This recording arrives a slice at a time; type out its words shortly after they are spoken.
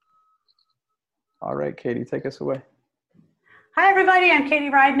All right, Katie, take us away. Hi, everybody. I'm Katy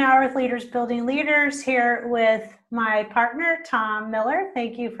Ridnouer with Leaders Building Leaders, here with my partner, Tom Miller.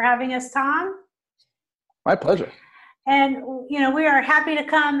 Thank you for having us, Tom. My pleasure. And, we are happy to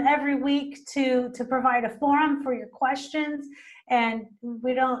come every week to provide a forum for your questions. And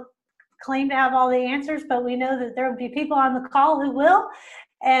we don't claim to have all the answers, but we know that there will be people on the call who will.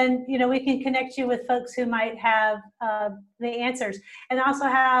 And, we can connect you with folks who might have the answers. And also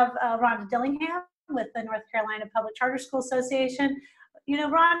have Rhonda Dillingham with the North Carolina Public Charter School Association.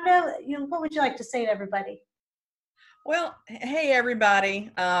 Rhonda, what would you like to say to everybody? Well, hey, everybody.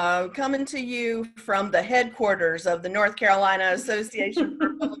 Coming to you from the headquarters of the North Carolina Association for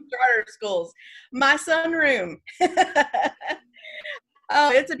Public Charter Schools, my sunroom.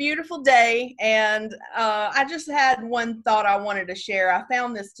 It's a beautiful day, and I just had one thought I wanted to share. I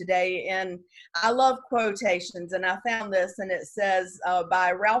found this today, and I love quotations, and I found this, and it says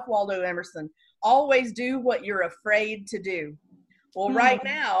by Ralph Waldo Emerson, "Always do what you're afraid to do." Well, right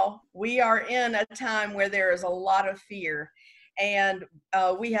now, we are in a time where there is a lot of fear, and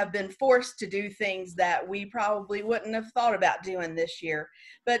we have been forced to do things that we probably wouldn't have thought about doing this year.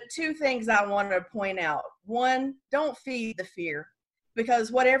 But two things I want to point out. One, don't feed the fear,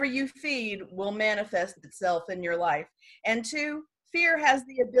 because whatever you feed will manifest itself in your life. And two, fear has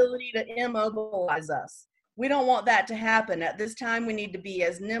the ability to immobilize us. We don't want that to happen. At this time, we need to be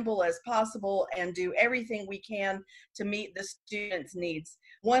as nimble as possible and do everything we can to meet the students' needs.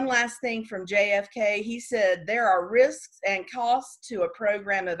 One last thing from JFK, he said, "There are risks and costs to a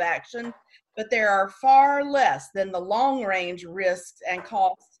program of action, but there are far less than the long-range risks and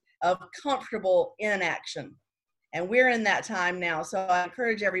costs of comfortable inaction." And we're in that time now. So I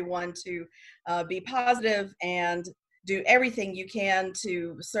encourage everyone to be positive and do everything you can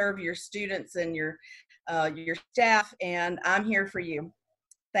to serve your students and your staff. And I'm here for you.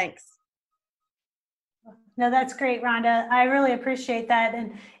 Thanks. No, that's great, Rhonda. I really appreciate that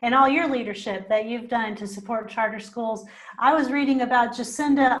and all your leadership that you've done to support charter schools. I was reading about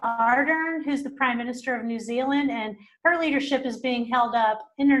Jacinda Ardern, who's the Prime Minister of New Zealand, and her leadership is being held up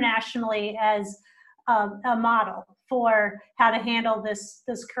internationally as a model for how to handle this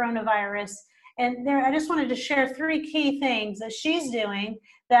coronavirus. And I just wanted to share three key things that she's doing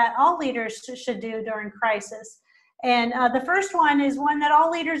that all leaders should do during crisis. And the first one is one that all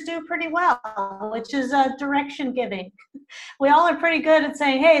leaders do pretty well, which is direction giving. We all are pretty good at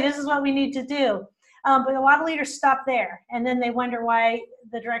saying, hey, this is what we need to do. But a lot of leaders stop there, and then they wonder why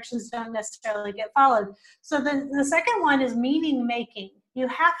the directions don't necessarily get followed. So the second one is meaning making. You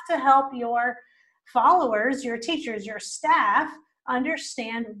have to help your followers, your teachers, your staff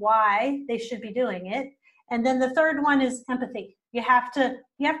understand why they should be doing it. And then the third one is empathy. You have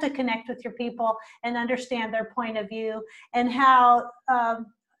to connect with your people and understand their point of view. And how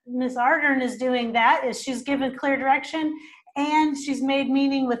Ms. Ardern is doing that is she's given clear direction, and she's made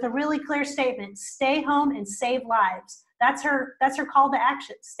meaning with a really clear statement: stay home and save lives. That's her call to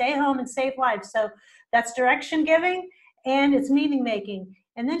action: stay home and save lives. So that's direction giving, and it's meaning making.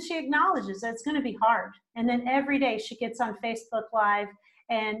 And then she acknowledges that it's going to be hard. And then every day she gets on Facebook Live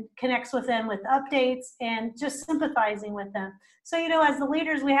and connects with them with updates and just sympathizing with them. So, as the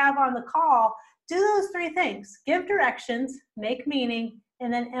leaders we have on the call, do those three things: give directions, make meaning,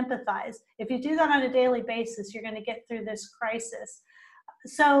 and then empathize. If you do that on a daily basis, you're going to get through this crisis.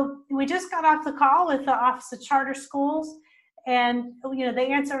 So we just got off the call with the Office of Charter Schools, and, they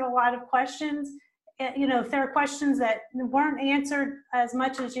answered a lot of questions. If there are questions that weren't answered as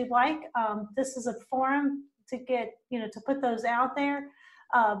much as you'd like, this is a forum to get, to put those out there.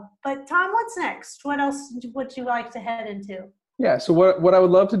 But Tom, what's next? What else would you like to head into? Yeah, so what I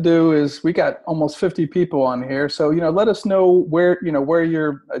would love to do is, we got almost 50 people on here. So, let us know where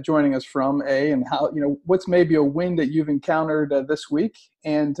you're joining us from, and how, what's maybe a win that you've encountered this week.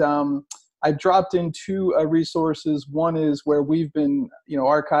 And I dropped in two resources. One is where we've been,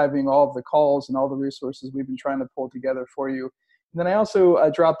 archiving all of the calls and all the resources we've been trying to pull together for you. And then I also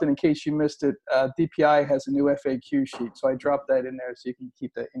dropped in case you missed it, DPI has a new FAQ sheet. So I dropped that in there so you can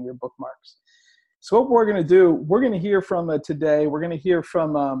keep that in your bookmarks. So what we're going to do, we're going to hear from today, we're going to hear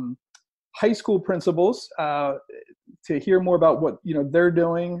from high school principals to hear more about what they're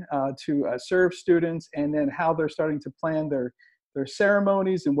doing to serve students, and then how they're starting to plan their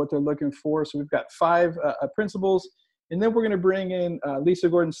ceremonies and what they're looking for. So we've got 5 principals, and then we're going to bring in Lisa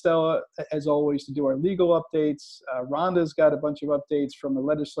Gordon Stella, as always, to do our legal updates. Rhonda's got a bunch of updates from the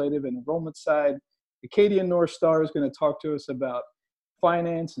legislative and enrollment side. Acadia NorthStar is going to talk to us about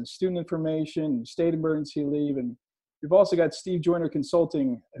finance and student information and state emergency leave. And we've also got Steve Joyner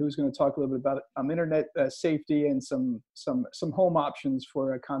Consulting, who's going to talk a little bit about internet safety and some home options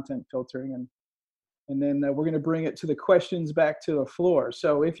for content filtering. And and then we're going to bring it to the questions back to the floor.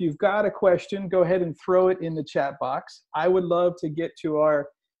 So if you've got a question, go ahead and throw it in the chat box. I would love to get to our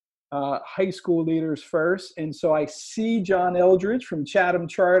high school leaders first. And so I see John Eldridge from Chatham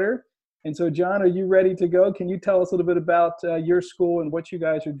Charter. And so, John, are you ready to go? Can you tell us a little bit about your school and what you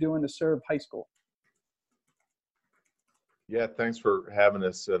guys are doing to serve high school? Yeah, thanks for having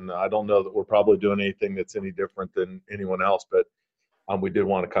us. And I don't know that we're probably doing anything that's any different than anyone else, but we did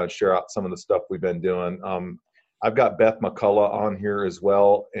want to kind of share out some of the stuff we've been doing. I've got Beth McCullough on here as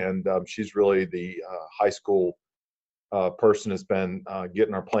well, and she's really the high school person has been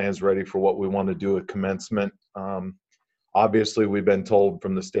getting our plans ready for what we want to do at commencement. Obviously, we've been told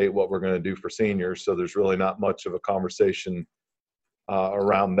from the state what we're going to do for seniors, so there's really not much of a conversation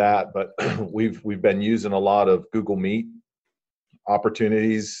around that. But we've been using a lot of Google Meet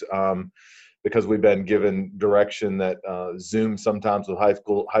opportunities because we've been given direction that Zoom sometimes with high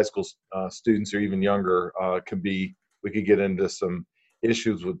school students or even younger we could get into some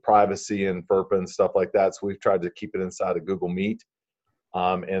issues with privacy and FERPA and stuff like that. So we've tried to keep it inside of Google Meet.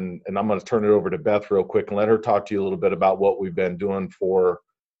 And I'm going to turn it over to Beth real quick and let her talk to you a little bit about what we've been doing for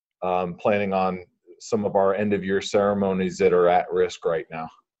planning on some of our end of year ceremonies that are at risk right now.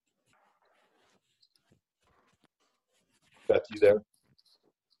 Beth, you there?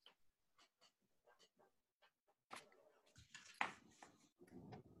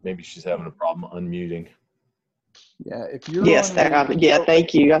 Maybe she's having a problem unmuting. Yeah, if you're yes,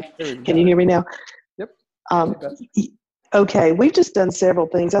 thank you. Can you hear me now? Yep. Okay, we've just done several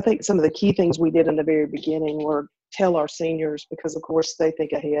things. I think some of the key things we did in the very beginning were tell our seniors, because of course they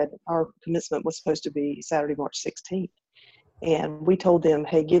think ahead. Our commencement was supposed to be Saturday, March 16th. And we told them,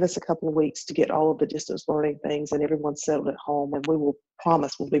 hey, give us a couple of weeks to get all of the distance learning things and everyone's settled at home, and we will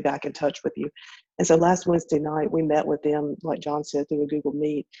promise we'll be back in touch with you. And so last Wednesday night, we met with them, like John said, through a Google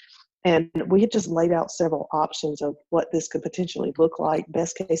Meet. And we had just laid out several options of what this could potentially look like,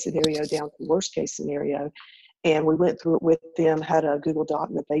 best case scenario down to worst case scenario. And we went through it with them, had a Google Doc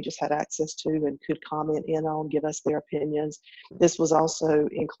that they just had access to and could comment in on, give us their opinions. This was also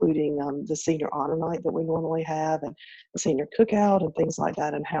including the senior honor night that we normally have and the senior cookout and things like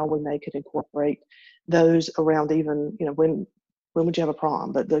that, and how we may could incorporate those around even, when would you have a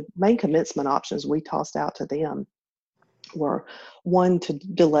prom? But the main commencement options we tossed out to them were, one, to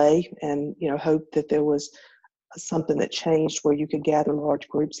delay and, hope that there was something that changed where you could gather large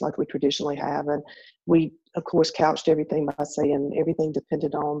groups like we traditionally have. And we, of course, couched everything by saying everything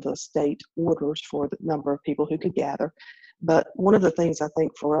depended on the state orders for the number of people who could gather. But one of the things I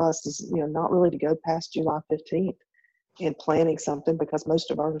think for us is, not really to go past July 15th in planning something, because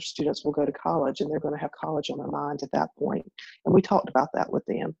most of our students will go to college and they're going to have college on their minds at that point. And we talked about that with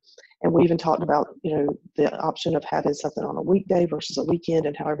them. And we even talked about, the option of having something on a weekday versus a weekend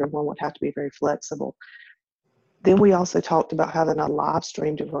and how everyone would have to be very flexible. Then we also talked about having a live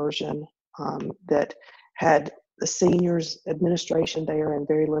streamed version that had the seniors administration there and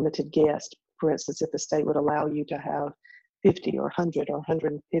very limited guests. For instance, if the state would allow you to have 50 or 100 or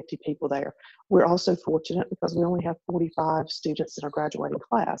 150 people there. We're also fortunate because we only have 45 students in our graduating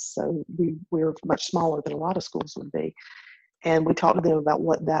class. So we're much smaller than a lot of schools would be. And we talked to them about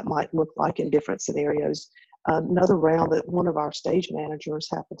what that might look like in different scenarios. Another round that one of our stage managers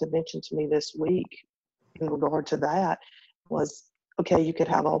happened to mention to me this week in regard to that was, okay, you could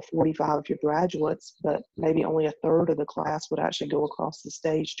have all 45 of your graduates, but maybe only a third of the class would actually go across the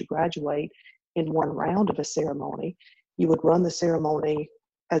stage to graduate in one round of a ceremony. You would run the ceremony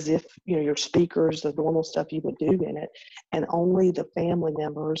as if, your speakers, the normal stuff you would do in it, and only the family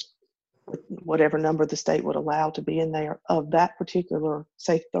members, whatever number the state would allow to be in there, of that particular,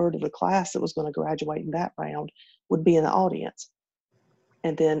 say, third of the class that was going to graduate in that round would be in the audience.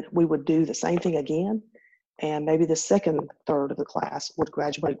 And then we would do the same thing again, and maybe the second third of the class would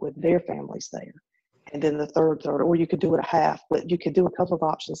graduate with their families there. And then the third, or you could do it a half, but you could do a couple of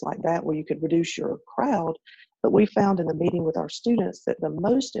options like that where you could reduce your crowd. But we found in the meeting with our students that the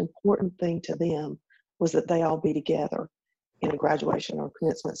most important thing to them was that they all be together in a graduation or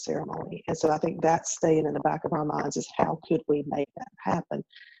commencement ceremony. And so I think that's staying in the back of our minds, is how could we make that happen?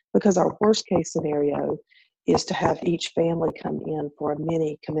 Because our worst case scenario is to have each family come in for a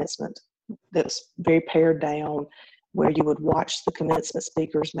mini commencement that's very pared down, where you would watch the commencement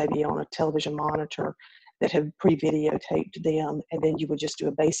speakers maybe on a television monitor that have pre-videotaped them, and then you would just do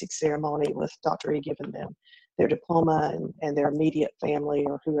a basic ceremony with Dr. E giving them their diploma and their immediate family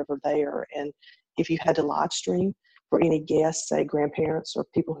or whoever there. And if you had to live stream for any guests, say grandparents or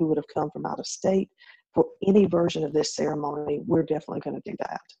people who would have come from out of state, for any version of this ceremony, we're definitely going to do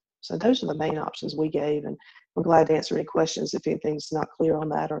that. So those are the main options we gave, and we're glad to answer any questions if anything's not clear on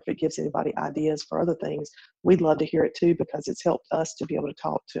that, or if it gives anybody ideas for other things. We'd love to hear it too, because it's helped us to be able to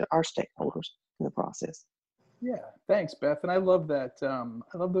talk to our stakeholders in the process. Yeah, thanks, Beth. And I love that.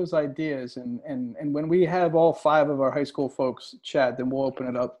 I love those ideas. And when we have all 5 of our high school folks chat, then we'll open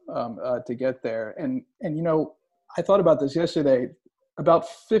it up to get there. And you know, I thought about this yesterday. About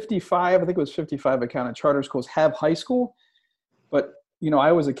 55, I think it was 55 accountant charter schools have high school, but you know,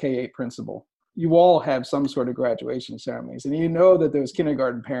 I was a K-8 principal. You all have some sort of graduation ceremonies, and you know that those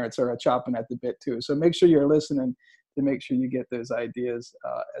kindergarten parents are chomping at the bit too. So make sure you're listening to make sure you get those ideas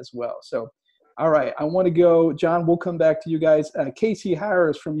as well. So, all right, I want to go, John, we'll come back to you guys. Casey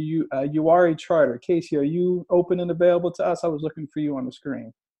Harris from UARI Charter. Casey, are you open and available to us? I was looking for you on the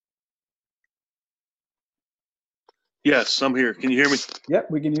screen. Yes, I'm here. Can you hear me? Yep,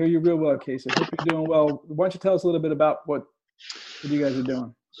 we can hear you real well, Casey. Hope you're doing well. Why don't you tell us a little bit about what you guys are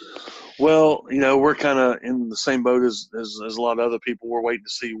doing? Well, you know, we're kind of in the same boat as a lot of other people. We're waiting to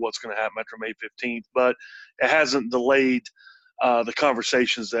see what's going to happen after May 15th, but it hasn't delayed the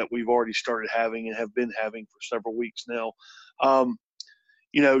conversations that we've already started having and have been having for several weeks now.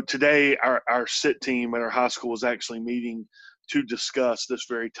 You know, today our SIT team at our high school is actually meeting to discuss this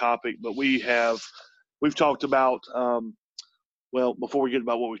very topic, but we've talked about, well, before we get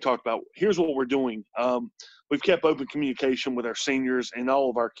about what we've talked about, here's what we're doing. We've kept open communication with our seniors and all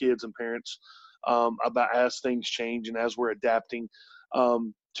of our kids and parents about as things change and as we're adapting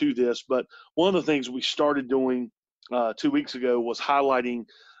to this. But one of the things we started doing 2 weeks ago was highlighting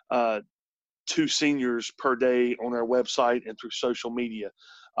 2 seniors per day on our website and through social media.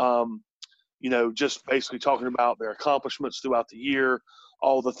 You know, just basically talking about their accomplishments throughout the year,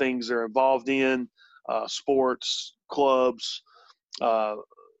 all the things they're involved in, sports, clubs,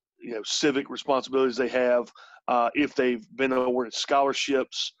 you know, civic responsibilities they have, if they've been awarded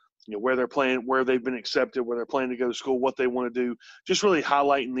scholarships, you know, where they're playing, where they've been accepted, where they're planning to go to school, what they want to do. Just really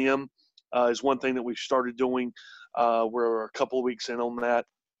highlighting them is one thing that we've started doing. We're a couple of weeks in on that,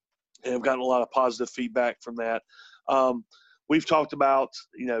 and have gotten a lot of positive feedback from that. We've talked about,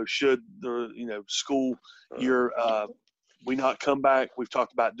 you know, should the, you know, school year we not come back. We've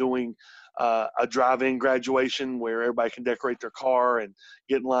talked about doing a drive-in graduation where everybody can decorate their car and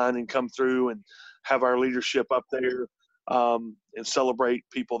get in line and come through and have our leadership up there and celebrate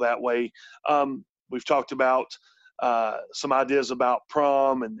people that way. We've talked about some ideas about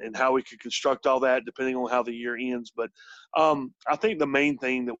prom and how we could construct all that depending on how the year ends. But I think the main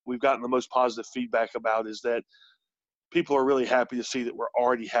thing that we've gotten the most positive feedback about is that people are really happy to see that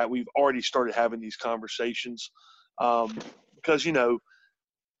we've already started having these conversations because, you know,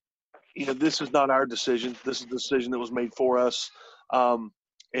 this is not our decision. This is the decision that was made for us.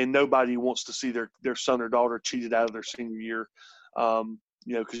 And nobody wants to see their son or daughter cheated out of their senior year,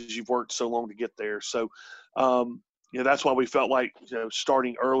 you know, because you've worked so long to get there. So, you know, that's why we felt like, you know,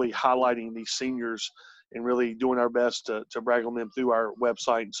 starting early, highlighting these seniors and really doing our best to brag on them through our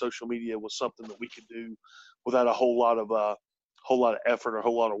website and social media was something that we could do without a whole lot of effort or a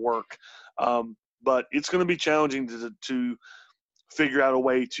whole lot of work. But it's going to be challenging to figure out a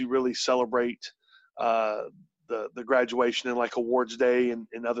way to really celebrate the graduation and like awards day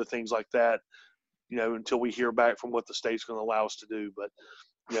and other things like that, you know, until we hear back from what the state's going to allow us to do. But,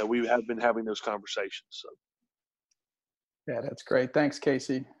 you know, we have been having those conversations. So. Yeah, that's great. Thanks,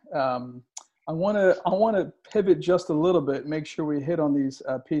 Casey. I want to pivot just a little bit, make sure we hit on these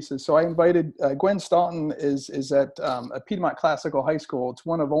pieces. So I invited Gwen Staunton is at a Piedmont Classical High School. It's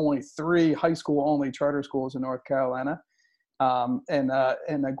one of only 3 high school only charter schools in North Carolina.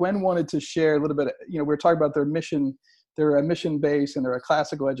 And Gwen wanted to share a little bit, you know, we're talking about their mission. They're a mission base and they're a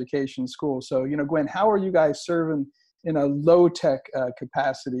classical education school. So, you know, Gwen, how are you guys serving in a low tech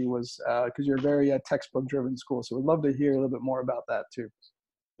capacity because you're a very textbook driven school. So we'd love to hear a little bit more about that too.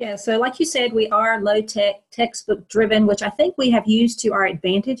 Yeah, so like you said, we are low tech, textbook driven, which I think we have used to our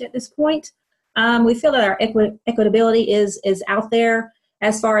advantage at this point. We feel that our equitability is out there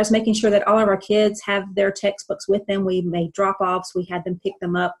as far as making sure that all of our kids have their textbooks with them. We made drop-offs. We had them pick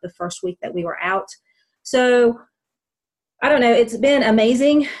them up the first week that we were out. So I don't know, it's been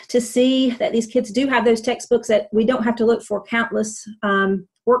amazing to see that these kids do have those textbooks, that we don't have to look for countless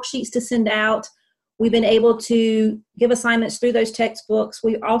worksheets to send out. We've been able to give assignments through those textbooks.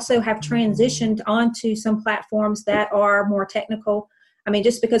 We also have transitioned onto some platforms that are more technical. I mean,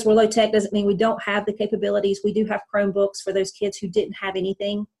 just because we're low tech doesn't mean we don't have the capabilities. We do have Chromebooks for those kids who didn't have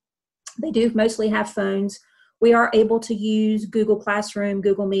anything. They do mostly have phones. We are able to use Google Classroom,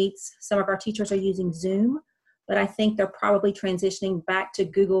 Google Meets. Some of our teachers are using Zoom, but I think they're probably transitioning back to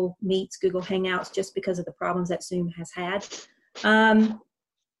Google Meets, Google Hangouts, just because of the problems that Zoom has had.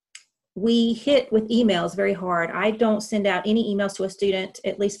 we hit with emails very hard. I don't send out any emails to a student,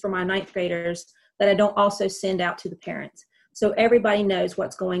 at least for my ninth graders, that I don't also send out to the parents. So everybody knows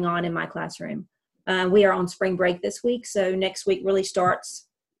what's going on in my classroom. We are on spring break this week, so next week really starts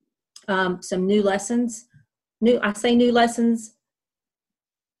some new lessons. I say new lessons,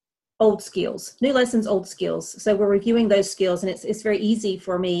 old skills. New lessons, old skills. So we're reviewing those skills, and it's very easy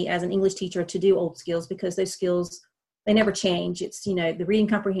for me as an English teacher to do old skills because those skills, they never change. It's, the reading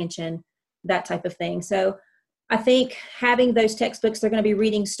comprehension, that type of thing. So I think having those textbooks, they're going to be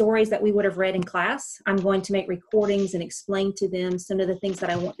reading stories that we would have read in class. I'm going to make recordings and explain to them some of the things that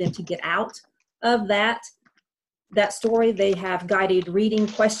I want them to get out of that story. They have guided reading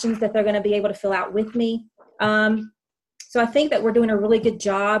questions that they're going to be able to fill out with me. So I think that we're doing a really good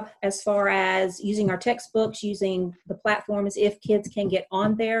job as far as using our textbooks, using the platforms if kids can get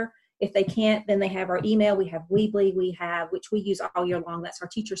on there. If they can't, then they have our email. We have Weebly, which we use all year long. That's our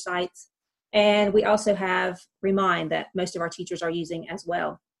teacher sites. And we also have Remind that most of our teachers are using as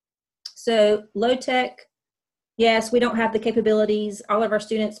well. So low tech, yes, we don't have the capabilities. All of our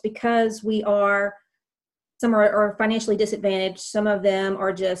students, because some are financially disadvantaged. Some of them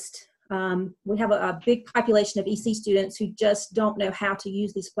are just, we have a big population of EC students who just don't know how to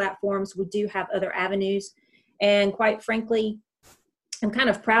use these platforms. We do have other avenues. And quite frankly, I'm kind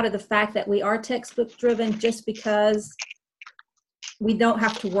of proud of the fact that we are textbook driven just because we don't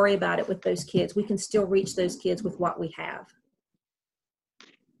have to worry about it with those kids. We can still reach those kids with what we have.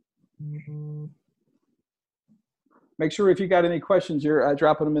 Make sure if you got any questions, you're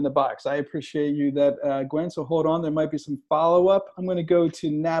dropping them in the box. I appreciate you that, Gwen, so hold on. There might be some follow-up. I'm going to go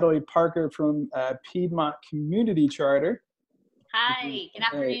to Natalie Parker from Piedmont Community Charter. Hi, good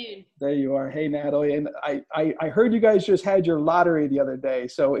afternoon. Hey, there you are. Hey, Natalie. And I heard you guys just had your lottery the other day.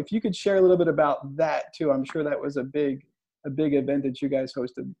 So if you could share a little bit about that too, I'm sure that was a big event that you guys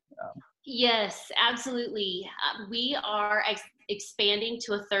hosted. Yes, absolutely. We are expanding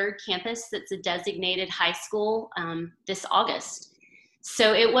to a third campus that's a designated high school this August.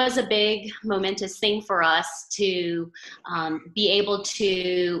 So it was a big momentous thing for us to be able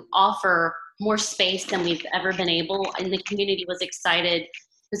to offer more space than we've ever been able, and the community was excited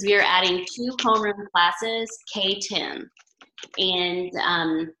because we are adding 2 homeroom classes, K-10.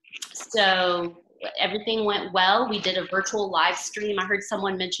 And so everything went well. We did a virtual live stream. I heard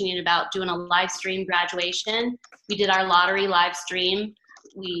someone mentioning about doing a live stream graduation. We did our lottery live stream.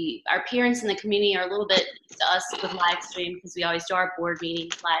 Our parents in the community are a little bit used to us with live stream because we always do our board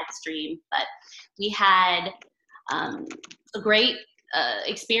meetings live stream, but we had a great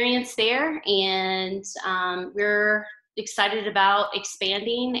experience there, and we're excited about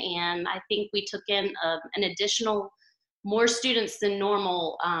expanding, and I think we took in an additional more students than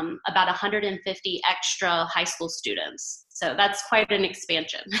normal, about 150 extra high school students. So that's quite an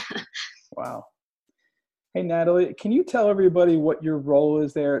expansion. Wow. Hey, Natalie, can you tell everybody what your role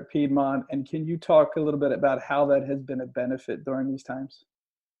is there at Piedmont, and can you talk a little bit about how that has been a benefit during these times?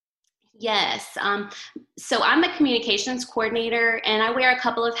 Yes. So I'm a communications coordinator, and I wear a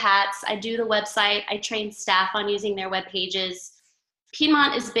couple of hats. I do the website. I train staff on using their web pages.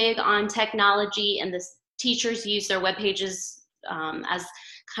 Piedmont is big on technology, and the teachers use their web pages as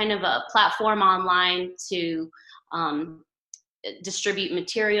kind of a platform online to distribute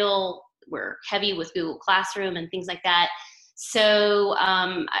material. We're heavy with Google Classroom and things like that. So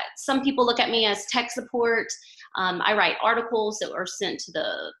some people look at me as tech support. I write articles that are sent to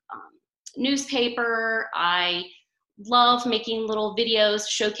the newspaper. I love making little videos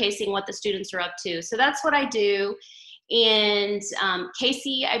showcasing what the students are up to. So that's what I do. And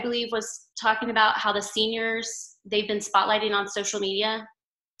Casey, I believe, was talking about how the seniors, they've been spotlighting on social media.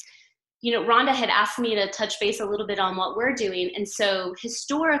 Rhonda had asked me to touch base a little bit on what we're doing. And so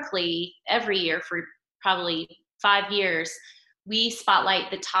historically, every year for probably 5 years, we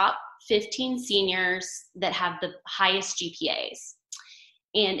spotlight the top 15 seniors that have the highest GPAs.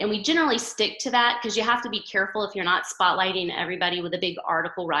 And we generally stick to that because you have to be careful if you're not spotlighting everybody with a big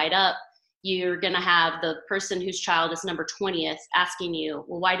article write-up. You're going to have the person whose child is number 20th asking you,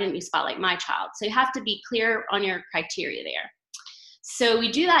 well, why didn't you spotlight my child? So you have to be clear on your criteria there. So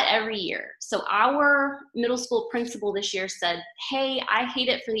we do that every year. So our middle school principal this year said, hey, I hate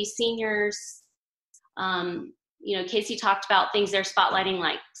it for these seniors. Casey talked about things they're spotlighting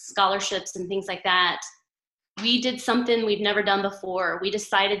like scholarships and things like that. We did something we've never done before. We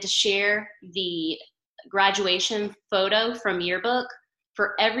decided to share the graduation photo from yearbook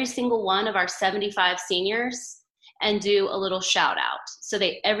for every single one of our 75 seniors and do a little shout out. So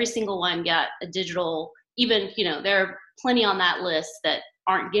every single one got a digital, even, there are plenty on that list that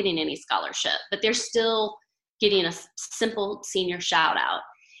aren't getting any scholarship, but they're still getting a simple senior shout out.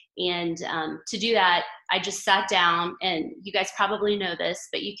 And to do that, I just sat down, and you guys probably know this,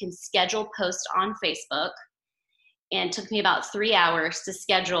 but you can schedule posts on Facebook. And it took me about 3 hours to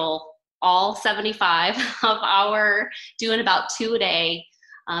schedule all 75 of doing about 2 a day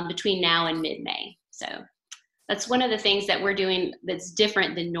between now and mid-May. So that's one of the things that we're doing that's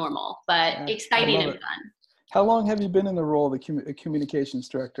different than normal, but exciting and fun. How long have you been in the role of the communications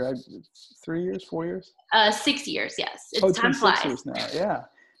director? 3 years, 4 years? 6 years, yes. Time flies. 6 years now, yeah.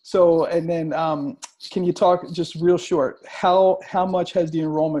 So, and then can you talk just real short, how much has the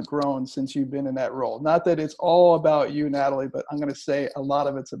enrollment grown since you've been in that role? Not that it's all about you, Natalie, but I'm going to say a lot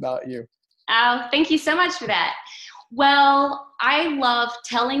of it's about you. Oh, thank you so much for that. Well, I love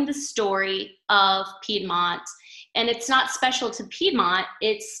telling the story of Piedmont, and it's not special to Piedmont,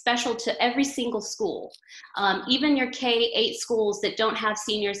 it's special to every single school. Even your K-8 schools that don't have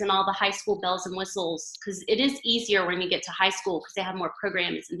seniors and all the high school bells and whistles, because it is easier when you get to high school because they have more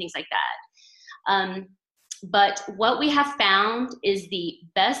programs and things like that. But what we have found is the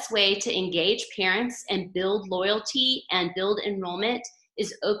best way to engage parents and build loyalty and build enrollment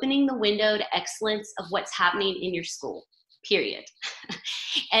is opening the window to excellence of what's happening in your school, period.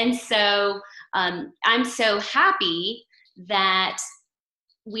 And so I'm so happy that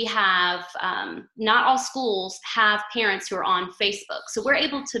we have, not all schools have parents who are on Facebook. So we're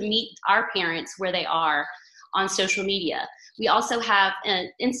able to meet our parents where they are on social media. We also have an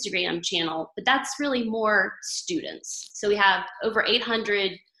Instagram channel, but that's really more students. So we have over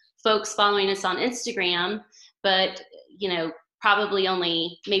 800 folks following us on Instagram, but probably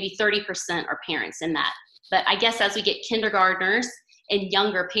only maybe 30% are parents in that. But I guess as we get kindergartners and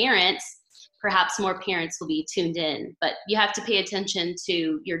younger parents, perhaps more parents will be tuned in. But you have to pay attention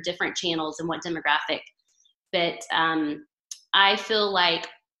to your different channels and what demographic. But I feel like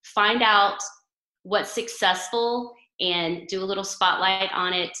find out what's successful and do a little spotlight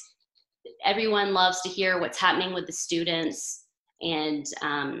on it. Everyone loves to hear what's happening with the students. And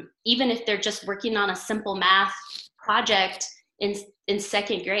even if they're just working on a simple math project in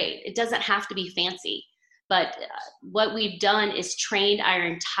second grade, it doesn't have to be fancy. But what we've done is trained our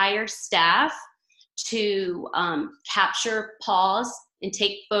entire staff to capture, pause, and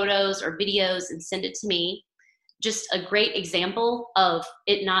take photos or videos and send it to me. Just a great example of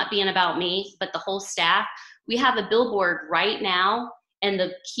it not being about me, but the whole staff. We have a billboard right now, and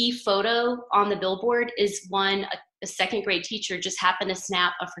the key photo on the billboard is one a second grade teacher just happened to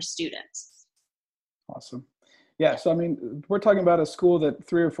snap of her students. Awesome. Yeah, so I mean, we're talking about a school that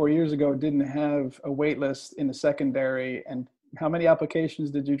 3 or 4 years ago didn't have a wait list in the secondary. And how many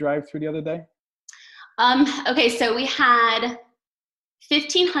applications did you drive through the other day? Okay, so we had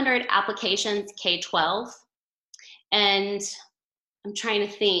 1,500 applications K-12. And I'm trying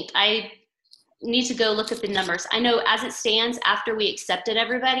to think. I need to go look at the numbers. I know as it stands, after we accepted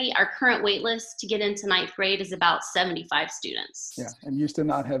everybody, our current wait list to get into 9th grade is about 75 students. Yeah, and you used to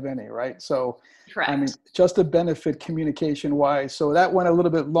not have any, right? So, correct. I mean, just to benefit communication-wise. So that went a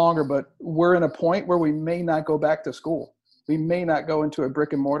little bit longer, but we're in a point where we may not go back to school. We may not go into a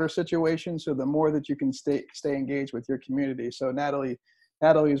brick and mortar situation. So the more that you can stay engaged with your community. So Natalie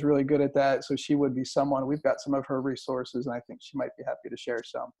is really good at that. So she would be someone, we've got some of her resources, and I think she might be happy to share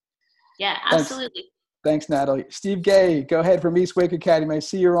some. Yeah, absolutely. Thanks, Natalie. Steve Gay, go ahead from East Wake Academy. I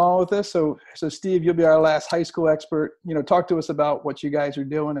see you're on with us. So Steve, you'll be our last high school expert. Talk to us about what you guys are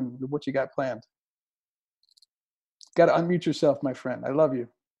doing and what you got planned. Got to unmute yourself, my friend. I love you.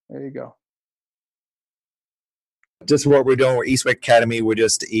 There you go. Just what we're doing, we're East Wake Academy. We're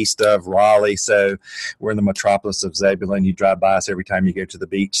just east of Raleigh, so we're in the metropolis of Zebulon. You drive by us every time you go to the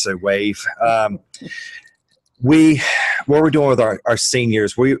beach, so wave. What we're doing with our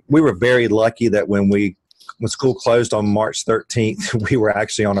seniors, we were very lucky that when school closed on March 13th, we were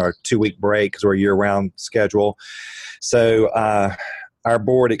actually on our 2-week break because we're a year-round schedule. So our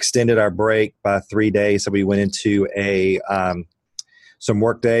board extended our break by 3 days, so we went into some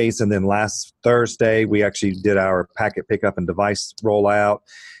work days, and then last Thursday we actually did our packet pickup and device rollout.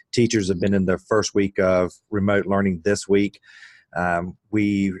 Teachers have been in their first week of remote learning this week.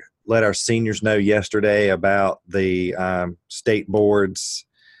 We let our seniors know yesterday about the state board's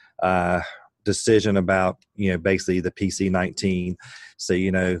decision about, basically the PC-19. So,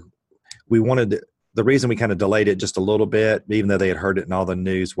 we wanted to, the reason we kind of delayed it just a little bit, even though they had heard it in all the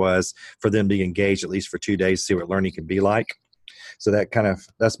news, was for them to be engaged at least for 2 days to see what learning can be like. So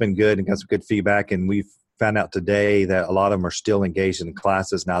that's been good and got some good feedback. And we've found out today that a lot of them are still engaged in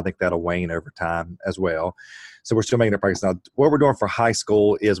classes. Now I think that'll wane over time as well. So we're still making it practice. Now, what we're doing for high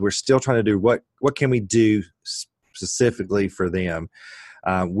school is we're still trying to do what can we do specifically for them.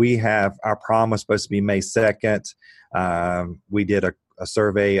 We have our prom was supposed to be May 2nd. We did a a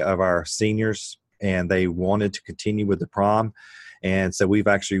survey of our seniors, and they wanted to continue with the prom. And so we've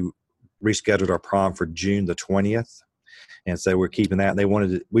actually rescheduled our prom for June the 20th. And so we're keeping that.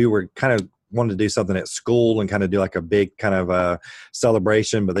 We were kind of wanted to do something at school and kind of do like a big kind of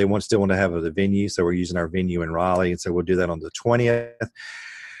celebration, but they still want to have a venue. So we're using our venue in Raleigh. And so we'll do that on the 20th.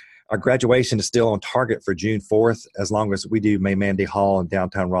 Our graduation is still on target for June 4th, as long as we do Mandy Hall in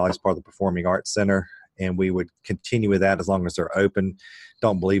downtown Raleigh as part of the Performing Arts Center. And we would continue with that as long as they're open.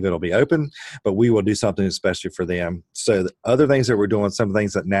 Don't believe it'll be open, but we will do something especially for them. So the other things that we're doing, some of the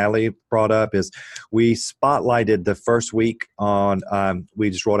things that Natalie brought up, is we spotlighted the first week on, we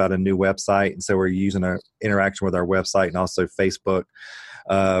just rolled out a new website. And so we're using an interaction with our website and also Facebook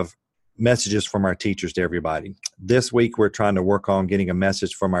of messages from our teachers to everybody. This week, we're trying to work on getting a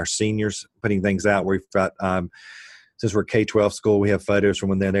message from our seniors, putting things out. We've got, since we're K-12 school, we have photos from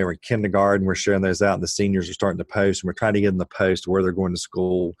when they were in kindergarten. We're sharing those out, and the seniors are starting to post, and we're trying to get them to post where they're going to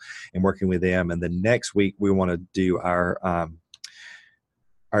school and working with them. And then next week, we want to do our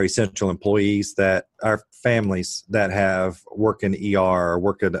essential employees, that our families that have work in ER or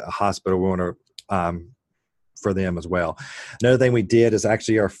work at a hospital. We want to for them as well. Another thing we did is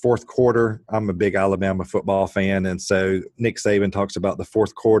actually our fourth quarter. I'm a big Alabama football fan, and so Nick Saban talks about the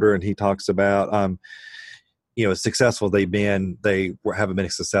fourth quarter, and he talks about as successful they've been. They haven't been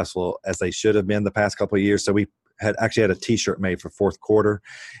as successful as they should have been the past couple of years. So we had a T-shirt made for fourth quarter,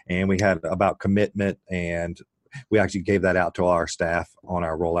 and we had about commitment, and we actually gave that out to all our staff on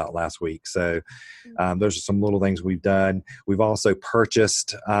our rollout last week. So those are some little things we've done. We've also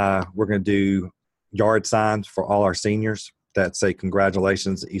purchased, we're going to do yard signs for all our seniors that say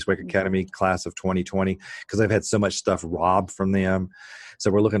congratulations, East Wake Academy class of 2020, because they've had so much stuff robbed from them. So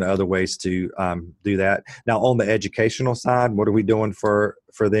we're looking at other ways to do that. Now, on the educational side, what are we doing for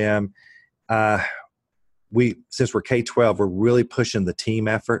them? Since we're K-12, we're really pushing the team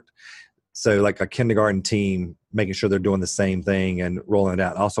effort. So like a kindergarten team, making sure they're doing the same thing and rolling it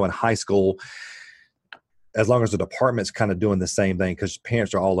out. Also in high school, as long as the department's kind of doing the same thing, because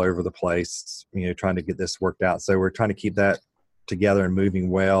parents are all over the place, trying to get this worked out. So we're trying to keep that together and moving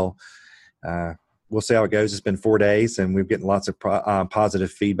well. We'll see how it goes. It's been 4 days, and we're getting lots of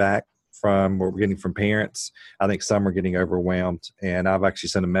positive feedback from what we're getting from parents. I think some are getting overwhelmed, and I've actually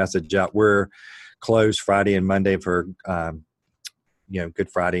sent a message out. We're closed Friday and Monday for Good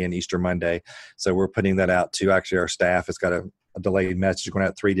Friday and Easter Monday. So we're putting that out to actually our staff. It's got a delayed message going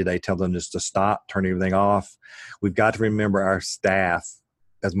out 3 today, tell them just to stop, turn everything off. We've got to remember our staff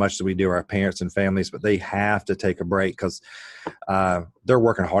as much as we do our parents and families, but they have to take a break because they're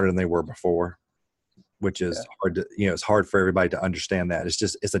working harder than they were before, which is hard to, it's hard for everybody to understand that.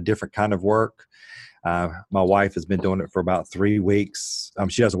 It's a different kind of work. My wife has been doing it for about 3 weeks.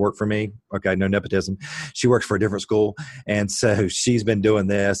 She doesn't work for me. Okay, no nepotism. She works for a different school. And so she's been doing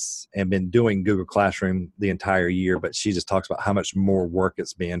this and been doing Google Classroom the entire year, but she just talks about how much more work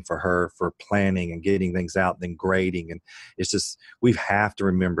it's been for her for planning and getting things out than grading. And it's just, we have to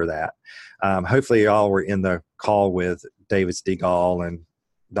remember that. Hopefully y'all were in the call with David Stegall and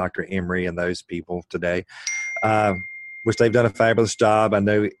Dr. Emery and those people today, which they've done a fabulous job. I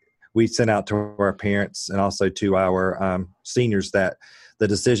know we sent out to our parents and also to our seniors that the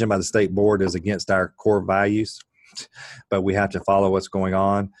decision by the state board is against our core values, but we have to follow what's going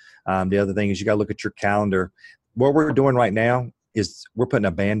on. The other thing is you got to look at your calendar. What we're doing right now is we're putting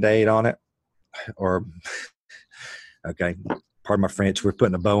a Band-Aid on it, pardon my French, we're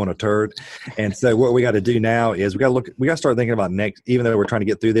putting a bow on a turd. And so what we got to do now is we got to start thinking about next, even though we're trying to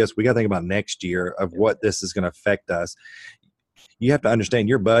get through this, we got to think about next year of what this is going to affect us. You have to understand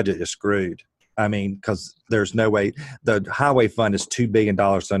your budget is screwed. I mean, because there's no way. The highway fund is $2 billion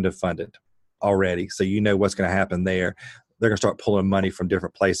underfunded already. So you know what's going to happen there. They're going to start pulling money from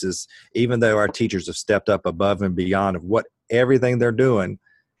different places. Even though our teachers have stepped up above and beyond of what everything they're doing,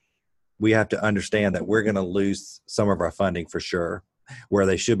 we have to understand that we're going to lose some of our funding for sure. Where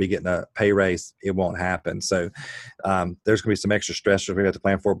they should be getting a pay raise, it won't happen. So there's going to be some extra stressors we have to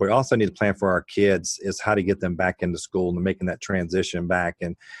plan for, but we also need to plan for our kids is how to get them back into school and making that transition back.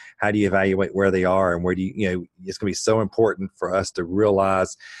 And how do you evaluate where they are and where do it's going to be so important for us to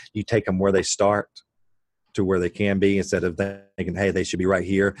realize you take them where they start to where they can be instead of thinking, hey, they should be right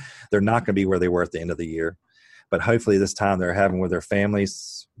here. They're not going to be where they were at the end of the year. But hopefully this time they're having with their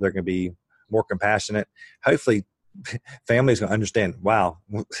families, they're going to be more compassionate. Hopefully families going to understand, wow,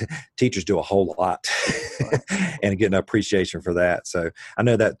 teachers do a whole lot and get an appreciation for that. So I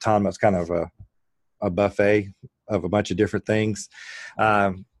know that, Tom, that's kind of a buffet of a bunch of different things.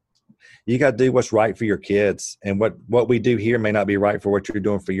 You got to do what's right for your kids. And what we do here may not be right for what you're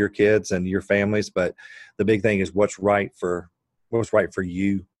doing for your kids and your families, but the big thing is what's right for what's right for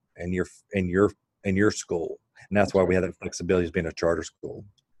you and your school. And that's why we have that flexibility as being a charter school.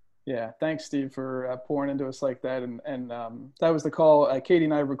 Yeah, thanks, Steve, for pouring into us like that. And that was the call. Katie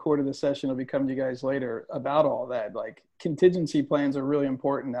and I recorded the session. It'll be coming to you guys later about all that. Like, contingency plans are really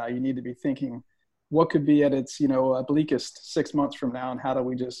important now. You need to be thinking what could be at its, bleakest 6 months from now, and how do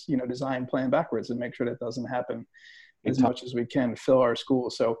we just, design plan backwards and make sure that doesn't happen as much as we can to fill our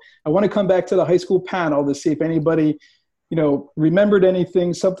schools. So I want to come back to the high school panel to see if anybody remembered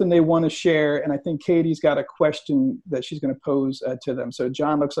anything, something they want to share. And I think Katie's got a question that she's going to pose to them. So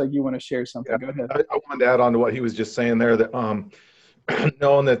John, looks like you want to share something. Yeah, go ahead. I wanted to add on to what he was just saying there, that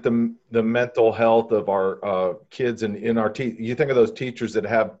knowing that the mental health of our kids and in our you think of those teachers that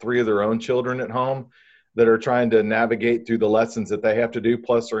have 3 of their own children at home that are trying to navigate through the lessons that they have to do,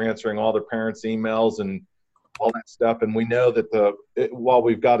 plus they're answering all their parents' emails and all that stuff. And we know that while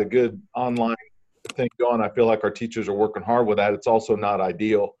we've got a good online thing going, I feel like our teachers are working hard with that. It's also not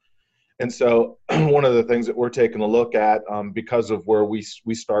ideal. And so one of the things that we're taking a look at, because of where we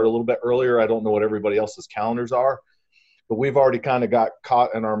start a little bit earlier, I don't know what everybody else's calendars are, but we've already kind of got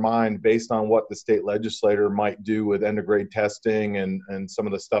caught in our mind based on what the state legislator might do with end of grade testing and some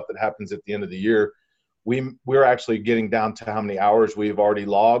of the stuff that happens at the end of the year. We're actually getting down to how many hours we've already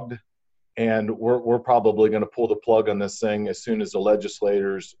logged. And we're probably going to pull the plug on this thing as soon as the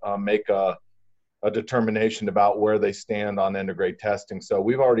legislators make a determination about where they stand on end of grade testing. So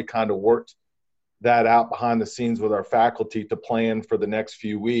we've already kind of worked that out behind the scenes with our faculty to plan for the next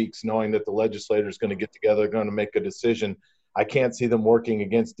few weeks, knowing that the legislator is going to get together, going to make a decision. I can't see them working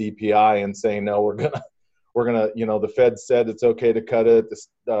against DPI and saying, no, we're going to, the Fed said it's okay to cut it.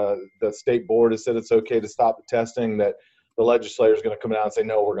 The state board has said it's okay to stop the testing, that the legislator is going to come out and say,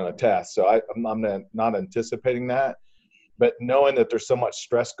 no, we're going to test. So I'm not anticipating that. But knowing that there's so much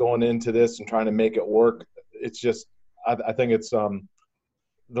stress going into this and trying to make it work, it's just, I think it's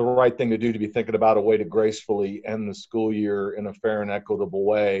the right thing to do, to be thinking about a way to gracefully end the school year in a fair and equitable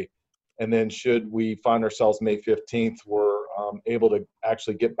way. And then should we find ourselves May 15th, we're able to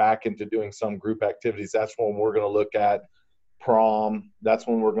actually get back into doing some group activities. That's when we're going to look at prom. That's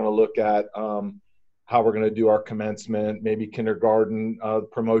when we're going to look at how we're going to do our commencement, maybe kindergarten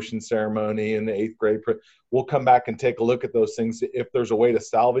promotion ceremony in the 8th grade. We'll come back and take a look at those things. If there's a way to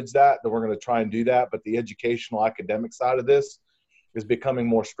salvage that, then we're going to try and do that. But the educational academic side of this is becoming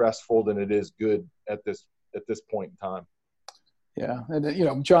more stressful than it is good at this point in time. Yeah.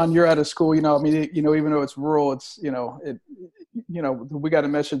 And, John, you're out of school, even though it's rural, it's, we got a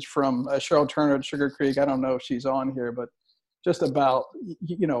message from Cheryl Turner at Sugar Creek. I don't know if she's on here, but just about,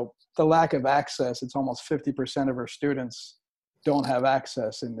 the lack of access. It's almost 50% of our students don't have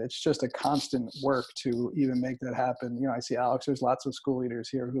access. And it's just a constant work to even make that happen. I see Alex, there's lots of school leaders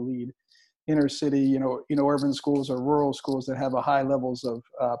here who lead inner city, urban schools or rural schools that have a high levels of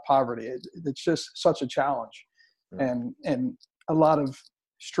poverty. It's just such a challenge and a lot of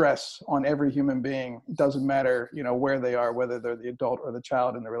stress on every human being. It doesn't matter, where they are, whether they're the adult or the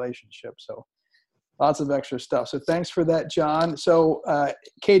child in the relationship. So lots of extra stuff. So thanks for that, John. So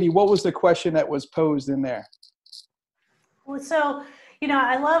Katie, what was the question that was posed in there? Well, so,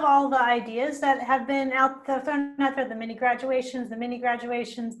 I love all the ideas that have been thrown out there, the mini graduations,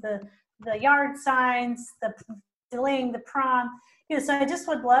 the yard signs, the delaying the prom. So I just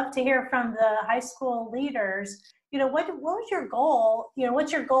would love to hear from the high school leaders, what was your goal?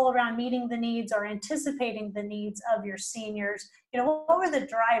 What's your goal around meeting the needs or anticipating the needs of your seniors? What were the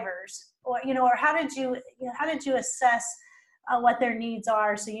drivers? Or how did you assess what their needs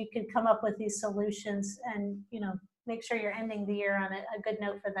are so you could come up with these solutions and, make sure you're ending the year on a good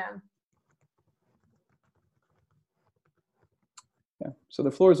note for them? Yeah. So the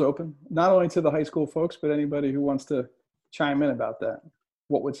floor is open, not only to the high school folks, but anybody who wants to chime in about that.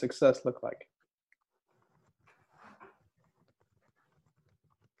 What would success look like?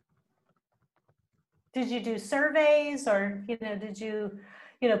 Did you do surveys, or did you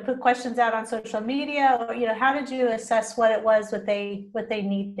put questions out on social media, or how did you assess what it was what they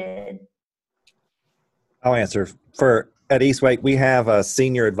needed? I'll answer. At Eastwake, we have a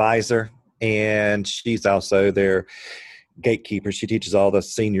senior advisor, and she's also their gatekeeper. She teaches all the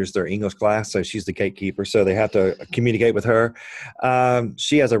seniors their English class, so she's the gatekeeper. So they have to communicate with her.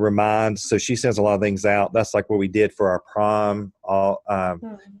 She has a remind, so she sends a lot of things out. That's like what we did for our prom.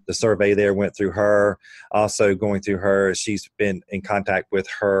 The survey there went through her. Also going through her, she's been in contact with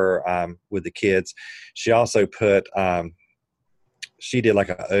her with the kids. She also put. She did like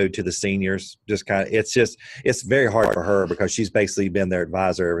an ode to the seniors. Just kind of, it's very hard for her because she's basically been their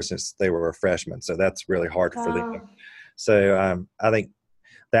advisor ever since they were a freshman. So that's really hard for them. So I think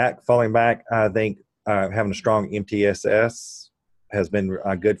that falling back, I think having a strong MTSS has been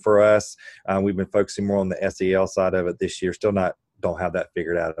good for us. We've been focusing more on the SEL side of it this year. Still don't have that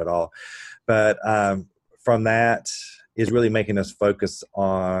figured out at all. But from that is really making us focus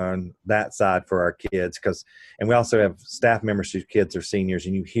on that side for our kids. And we also have staff members whose kids are seniors,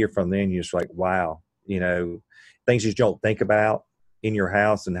 and you hear from them, and you're just like, wow, things you don't think about in your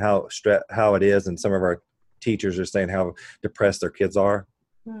house and how it is. And some of our teachers are saying how depressed their kids are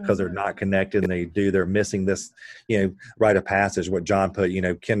because they're not connected, and they're missing this, rite of passage, what John put,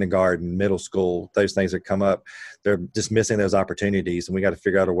 kindergarten, middle school, those things that come up. They're just missing those opportunities, and we got to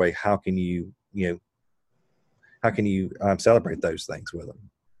figure out a way. How can you celebrate those things with them?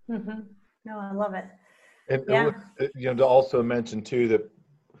 Mm-hmm. No, I love it. And to also mention too that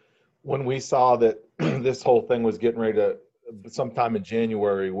when we saw that this whole thing was getting ready to, sometime in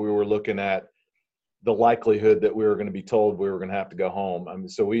January, we were looking at the likelihood that we were going to be told we were going to have to go home.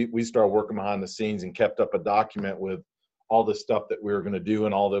 So we started working behind the scenes and kept up a document with all the stuff that we were going to do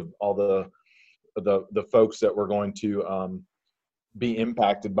and all the folks that were going to be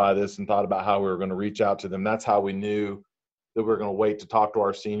impacted by this, and thought about how we were going to reach out to them. That's how we knew that we were going to wait to talk to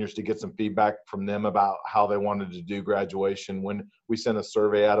our seniors to get some feedback from them about how they wanted to do graduation. When we sent a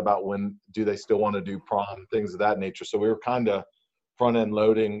survey out about when do they still want to do prom, things of that nature. So we were kind of front end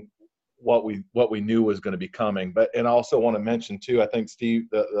loading what we knew was going to be coming. And I also want to mention too, I think Steve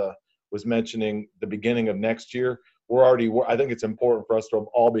was mentioning the beginning of next year. I think it's important for us to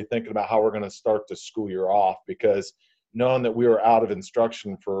all be thinking about how we're going to start the school year off, because knowing that we were out of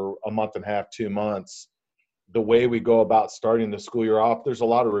instruction for a month and a half, 2 months, the way we go about starting the school year off, there's a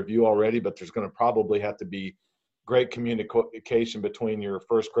lot of review already, but there's going to probably have to be great communication between your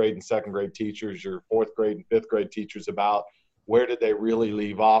first grade and second grade teachers, your fourth grade and fifth grade teachers about where did they really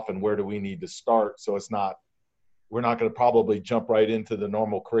leave off and where do we need to start. So we're not going to probably jump right into the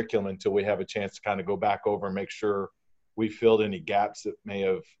normal curriculum until we have a chance to kind of go back over and make sure we filled any gaps that may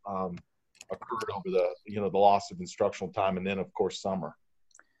have occurred over the loss of instructional time, and then of course summer.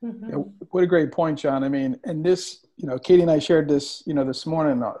 Mm-hmm. Yeah, what a great point, John. I mean, and this, Katie and I shared this, this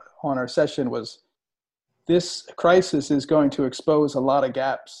morning on our session, was this crisis is going to expose a lot of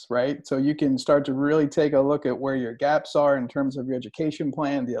gaps, right? So you can start to really take a look at where your gaps are in terms of your education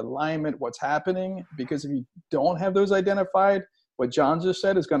plan, the alignment, what's happening, because if you don't have those identified, what John just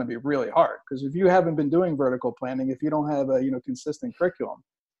said is going to be really hard. Because if you haven't been doing vertical planning, if you don't have a consistent curriculum,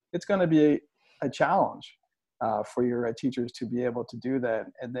 it's going to be a challenge for your teachers to be able to do that.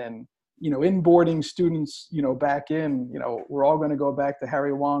 And then, inboarding students, back in, we're all going to go back to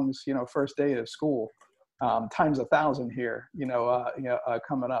Harry Wong's, first day of school, times 1,000 here,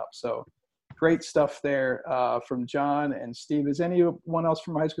 coming up. So great stuff there from John and Steve. Is anyone else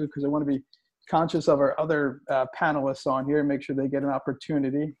from high school? Because I want to be conscious of our other panelists on here and make sure they get an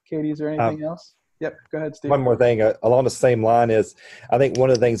opportunity. Katie, is there anything else? Yep, go ahead, Steve. One more thing along the same line is, I think one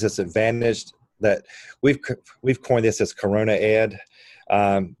of the things that's advantaged that we've coined this as Corona Ed,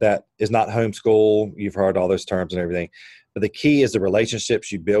 that is not homeschool. You've heard all those terms and everything. But the key is the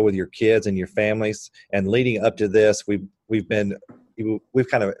relationships you build with your kids and your families. And leading up to this, we've kind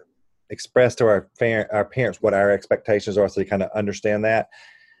of expressed to our parents what our expectations are, so they kind of understand that.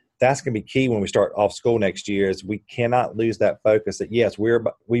 That's going to be key when we start off school next year. Is we cannot lose that focus that yes,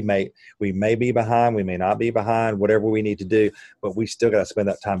 we may be behind, we may not be behind, whatever we need to do, but we still got to spend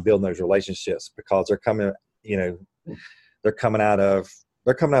that time building those relationships, because they're coming out of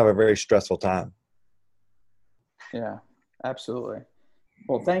a very stressful time. Yeah, absolutely.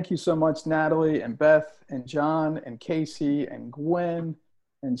 Well, thank you so much, Natalie and Beth and John and Casey and Gwen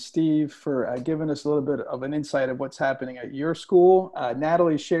and Steve, for giving us a little bit of an insight of what's happening at your school.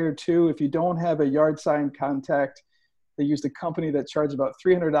 Natalie shared too, if you don't have a yard sign contact, they used a company that charged about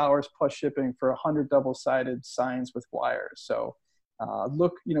 $300 plus shipping for 100 double-sided signs with wires. So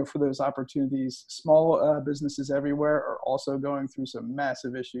look, for those opportunities. Small businesses everywhere are also going through some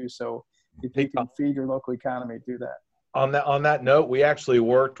massive issues. So if you can feed your local economy, do that. On that note, we actually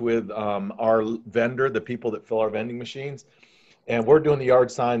worked with our vendor, the people that fill our vending machines, and we're doing the yard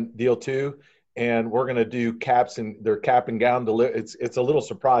sign deal too. And we're going to do caps and their cap and gown. It's a little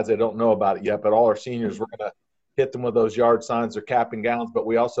surprise. They don't know about it yet, but all our seniors, we're going to hit them with those yard signs, their cap and gowns. But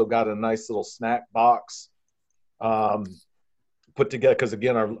we also got a nice little snack box put together, because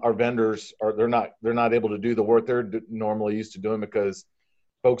again, our vendors they're not able to do the work they're normally used to doing because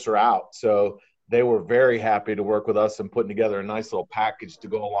folks are out. So they were very happy to work with us and putting together a nice little package to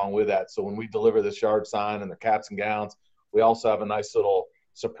go along with that. So when we deliver this yard sign and the caps and gowns, we also have a nice little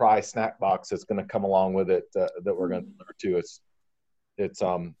surprise snack box that's going to come along with it that we're going to deliver to.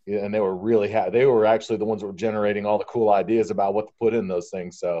 And they were really happy. They were actually the ones that were generating all the cool ideas about what to put in those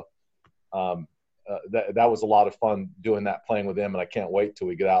things. So that was a lot of fun doing that, playing with them, and I can't wait till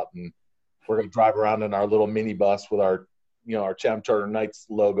we get out and we're going to drive around in our little minibus with our, our Chatham Charter Knights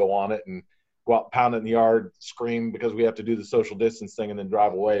logo on it and go out, pound it in the yard, scream because we have to do the social distance thing, and then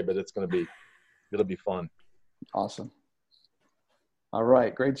drive away. But it'll be fun. Awesome. All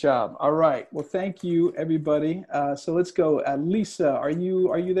right, great job. All right, well, thank you, everybody. So let's go. Lisa, are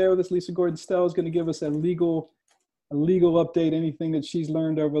you there with us? Lisa Gordon Stella is going to give us a legal update. Anything that she's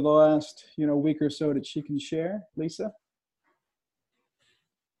learned over the last week or so that she can share. Lisa,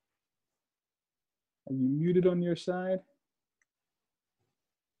 are you muted on your side?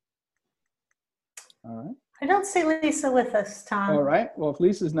 All right. I don't see Lisa with us, Tom. All right. Well, if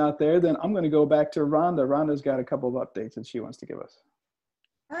Lisa's not there, then I'm going to go back to Rhonda. Rhonda's got a couple of updates that she wants to give us.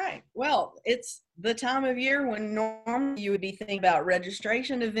 All right. Well, it's the time of year when normally you would be thinking about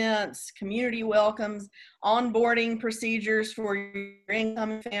registration events, community welcomes, onboarding procedures for your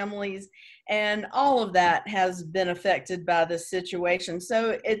incoming families, and all of that has been affected by this situation.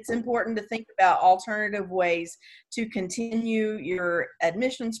 So it's important to think about alternative ways to continue your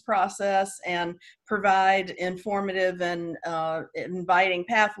admissions process and provide informative and inviting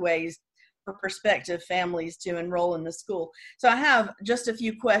pathways for prospective families to enroll in the school. So I have just a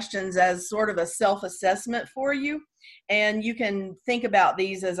few questions as sort of a self-assessment for you, and you can think about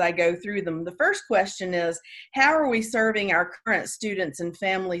these as I go through them. The first question is, how are we serving our current students and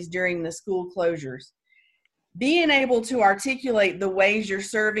families during the school closures? Being able to articulate the ways you're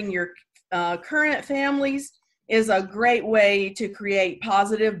serving your current families is a great way to create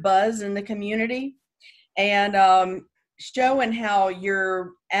positive buzz in the community, and showing how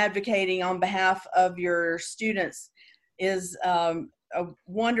you're advocating on behalf of your students is a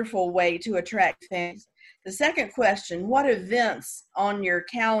wonderful way to attract families. The second question, what events on your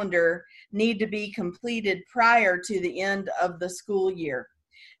calendar need to be completed prior to the end of the school year?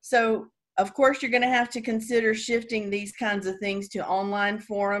 So, of course, you're going to have to consider shifting these kinds of things to online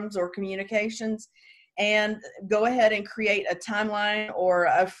forums or communications, and go ahead and create a timeline or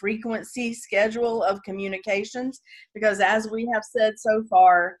a frequency schedule of communications, because as we have said so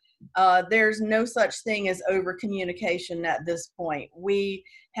far, there's no such thing as over communication at this point. We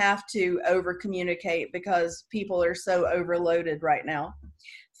have to over communicate because people are so overloaded right now.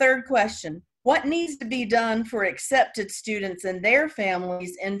 Third question, what needs to be done for accepted students and their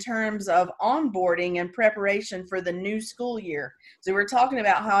families in terms of onboarding and preparation for the new school year? So we're talking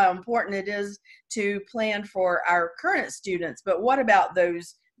about how important it is to plan for our current students, but what about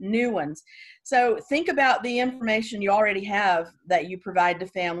those new ones? So think about the information you already have that you provide to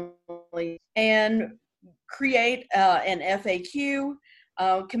families and create an FAQ,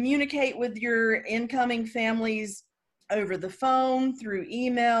 communicate with your incoming families over the phone, through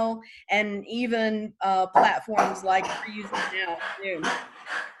email, and even platforms like we're using now.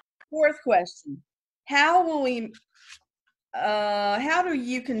 Fourth question, how do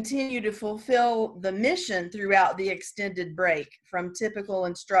you continue to fulfill the mission throughout the extended break from typical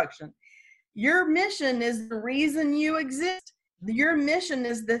instruction? Your mission is the reason you exist. Your mission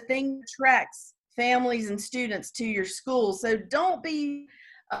is the thing that attracts families and students to your school. So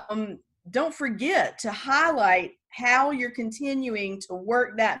don't forget to highlight how you're continuing to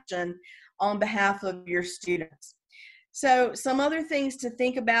work that mission on behalf of your students. So some other things to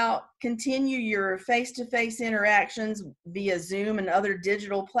think about: continue your face-to-face interactions via Zoom and other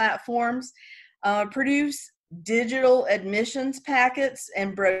digital platforms. Produce digital admissions packets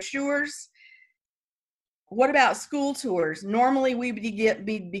and brochures. What about school tours? Normally we'd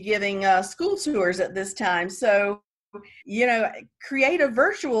be giving school tours at this time. So, create a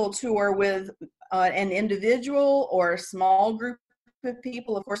virtual tour with an individual or a small group of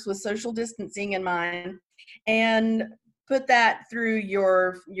people, of course, with social distancing in mind, and put that through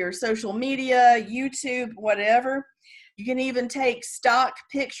your social media, YouTube, whatever. You can even take stock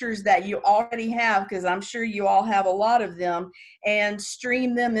pictures that you already have, because I'm sure you all have a lot of them, and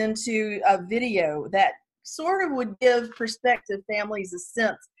stream them into a video that sort of would give prospective families a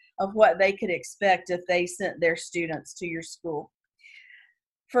sense of what they could expect if they sent their students to your school.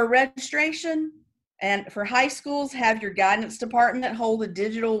 For registration and for high schools, have your guidance department hold a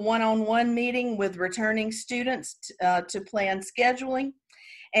digital one-on-one meeting with returning students to plan scheduling.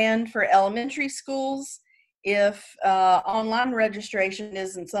 And for elementary schools, if online registration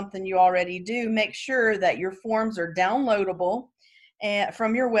isn't something you already do, make sure that your forms are downloadable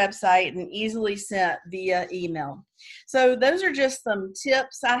from your website and easily sent via email. So those are just some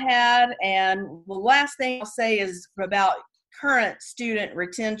tips I had. And the last thing I'll say is about current student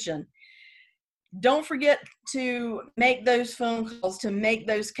retention. Don't forget to make those phone calls, to make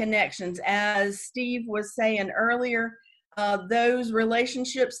those connections. As Steve was saying earlier, those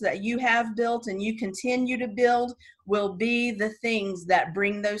relationships that you have built and you continue to build will be the things that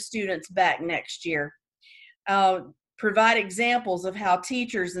bring those students back next year. Provide examples of how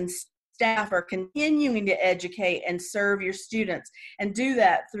teachers and staff are continuing to educate and serve your students, and do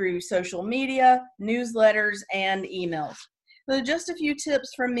that through social media, newsletters, and emails. So just a few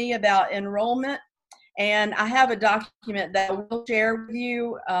tips from me about enrollment, and I have a document that I will share with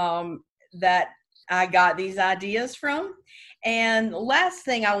you that I got these ideas from. And last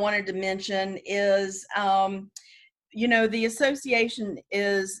thing I wanted to mention is, the association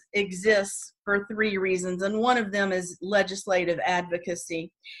exists for 3 reasons, and one of them is legislative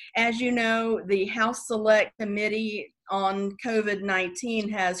advocacy. As you know, the House Select Committee on COVID-19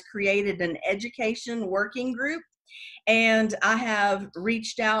 has created an education working group, and I have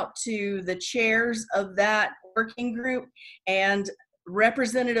reached out to the chairs of that working group, and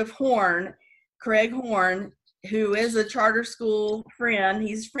Representative Horn, Craig Horn, who is a charter school friend,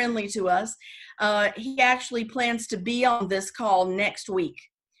 he's friendly to us, he actually plans to be on this call next week.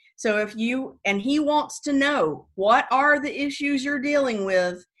 So he wants to know, what are the issues you're dealing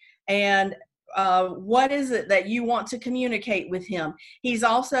with, and what is it that you want to communicate with him? He's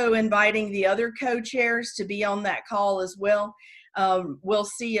also inviting the other co-chairs to be on that call as well. We'll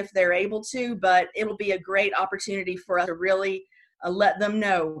see if they're able to, but it'll be a great opportunity for us to really let them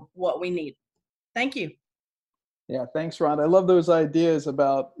know what we need. Thank you. Yeah, thanks, Rhonda. I love those ideas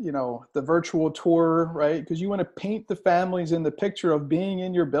about, the virtual tour, right? Because you want to paint the families in the picture of being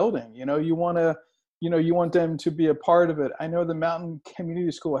in your building. You want them to be a part of it. I know the Mountain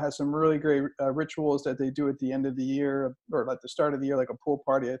Community School has some really great rituals that they do at the end of the year, or at the start of the year, like a pool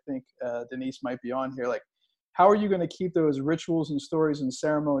party. I think Denise might be on here. Like, how are you going to keep those rituals and stories and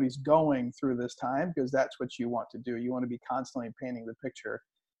ceremonies going through this time? Because that's what you want to do. You want to be constantly painting the picture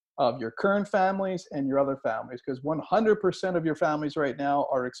of your current families and your other families, because 100% of your families right now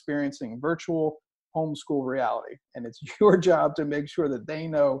are experiencing virtual homeschool reality. And it's your job to make sure that they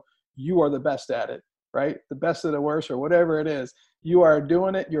know you are the best at it, right? The best of the worst, or whatever it is. You are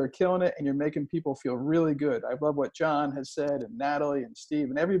doing it, you're killing it, and you're making people feel really good. I love what John has said, and Natalie and Steve,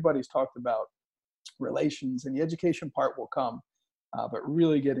 and everybody's talked about relations, and the education part will come, but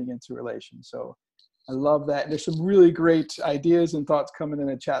really getting into relations. So I love that. And there's some really great ideas and thoughts coming in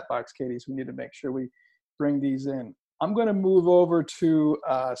the chat box, Katie, so we need to make sure we bring these in. I'm going to move over to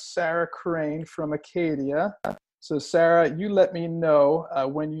Sarah Crane from Acadia. So Sarah, you let me know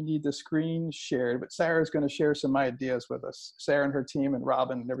when you need the screen shared, but Sarah's going to share some ideas with us. Sarah and her team, and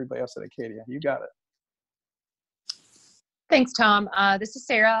Robin and everybody else at Acadia. You got it. Thanks, Tom. This is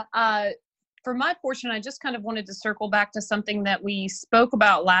Sarah. For my portion, I just kind of wanted to circle back to something that we spoke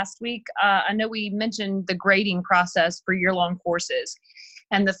about last week. I know we mentioned the grading process for year-long courses,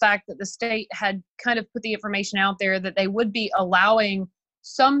 and the fact that the state had kind of put the information out there that they would be allowing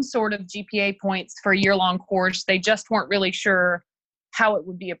some sort of GPA points for a year-long course. They just weren't really sure how it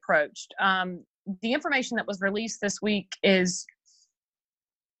would be approached. The information that was released this week is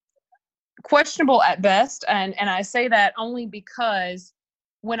questionable at best, and I say that only because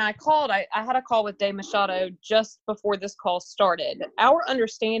when I called, I had a call with Dave Machado just before this call started. Our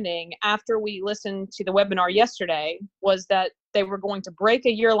understanding after we listened to the webinar yesterday was that they were going to break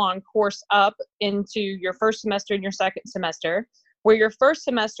a year-long course up into your first semester and your second semester, where your first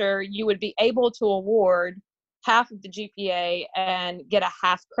semester you would be able to award half of the GPA and get a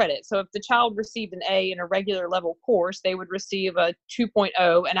half credit. So if the child received an A in a regular level course, they would receive a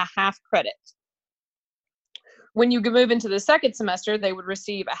 2.0 and a half credit. When you move into the second semester, they would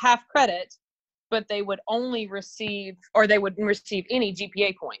receive a half credit, but they would only receive, or they wouldn't receive any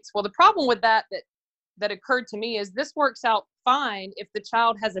GPA points. Well, the problem with that occurred to me is this works out fine if the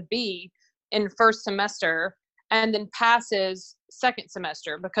child has a B in first semester and then passes second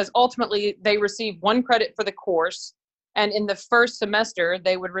semester, because ultimately they receive 1 credit for the course, and in the first semester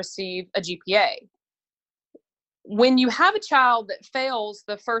they would receive a GPA. When you have a child that fails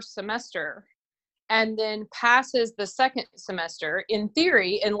the first semester and then passes the second semester, in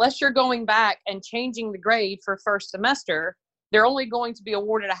theory, unless you're going back and changing the grade for first semester, they're only going to be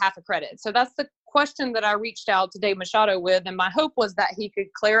awarded a half a credit. So that's the question that I reached out to Dave Machado with, and my hope was that he could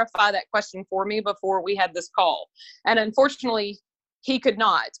clarify that question for me before we had this call. And unfortunately, he could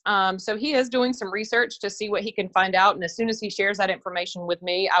not. So he is doing some research to see what he can find out, and as soon as he shares that information with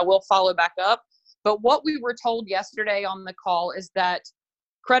me, I will follow back up. But what we were told yesterday on the call is that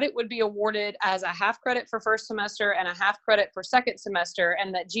credit would be awarded as a half credit for first semester and a half credit for second semester,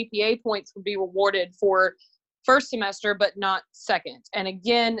 and that GPA points would be awarded for first semester, but not second. And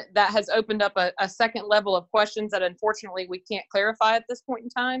again, that has opened up a second level of questions that unfortunately we can't clarify at this point in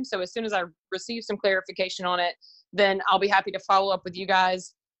time. So as soon as I receive some clarification on it, then I'll be happy to follow up with you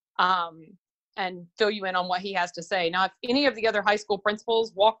guys and fill you in on what he has to say. Now, if any of the other high school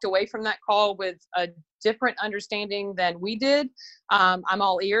principals walked away from that call with a different understanding than we did, I'm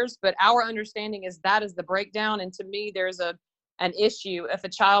all ears, but our understanding is that is the breakdown. And to me, there's an issue if a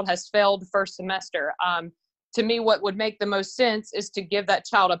child has failed first semester. To me, what would make the most sense is to give that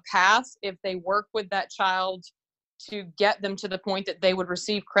child a pass if they work with that child to get them to the point that they would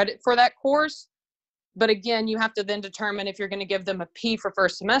receive credit for that course. But again, you have to then determine if you're going to give them a P for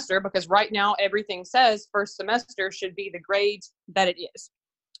first semester, because right now everything says first semester should be the grade that it is.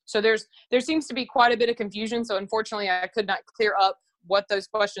 So there seems to be quite a bit of confusion. So unfortunately, I could not clear up what those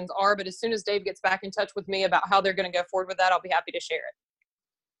questions are. But as soon as Dave gets back in touch with me about how they're going to go forward with that, I'll be happy to share it.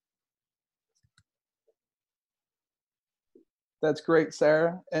 That's great,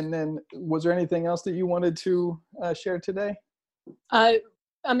 Sarah. And then was there anything else that you wanted to share today?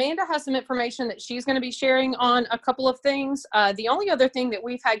 Amanda has some information that she's going to be sharing on a couple of things. The only other thing that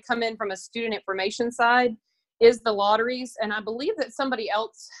we've had come in from a student information side is the lotteries. And I believe that somebody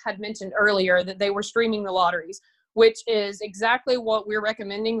else had mentioned earlier that they were streaming the lotteries, which is exactly what we're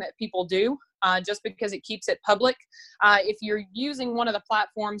recommending that people do, just because it keeps it public. If you're using one of the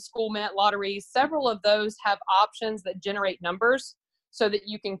platforms, SchoolMet, lotteries, several of those have options that generate numbers, so that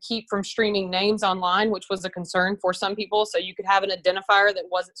you can keep from streaming names online, which was a concern for some people. So you could have an identifier that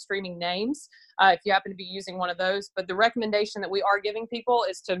wasn't streaming names if you happen to be using one of those. But the recommendation that we are giving people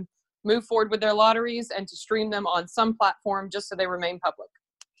is to move forward with their lotteries and to stream them on some platform just so they remain public.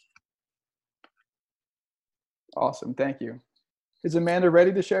 Awesome, thank you. Is Amanda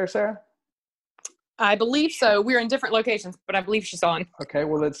ready to share, Sarah? I believe so. We're in different locations, but I believe she's on. Okay,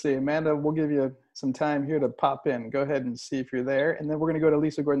 well, let's see. Amanda, we'll give you some time here to pop in. Go ahead and see if you're there. And then we're going to go to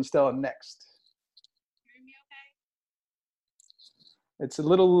Lisa Gordon Stella next. Hear me okay? It's a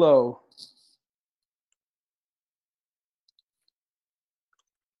little low.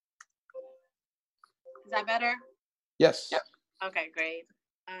 Is that better? Yes. Yep. Okay, great.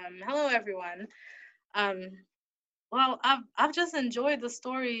 Hello, everyone. Well, I've just enjoyed the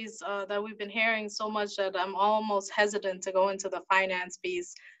stories that we've been hearing so much that I'm almost hesitant to go into the finance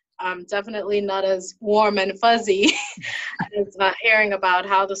piece. Definitely not as warm and fuzzy as hearing about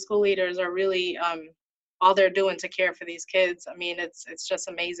how the school leaders are really all they're doing to care for these kids. I mean, it's just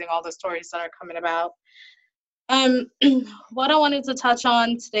amazing, all the stories that are coming about. What I wanted to touch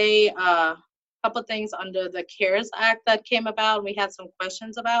on today, a couple things under the CARES Act that came about, we had some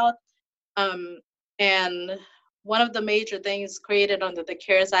questions about. And one of the major things created under the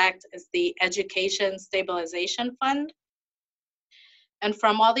CARES Act is the Education Stabilization Fund. And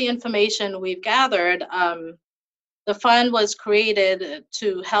from all the information we've gathered, the fund was created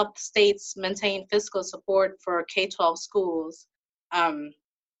to help states maintain fiscal support for K-12 schools.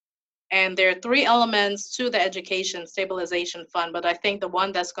 And there are three elements to the Education Stabilization Fund, but I think the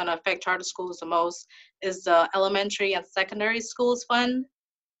one that's going to affect charter schools the most is the Elementary and Secondary Schools Fund.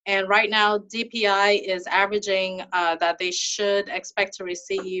 And right now, DPI is averaging that they should expect to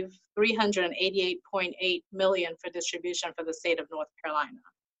receive $388.8 million for distribution for the state of North Carolina.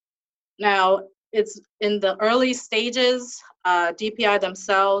 Now, it's in the early stages. DPI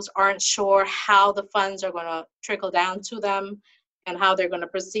themselves aren't sure how the funds are going to trickle down to them and how they're going to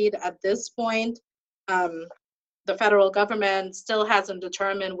proceed at this point. The federal government still hasn't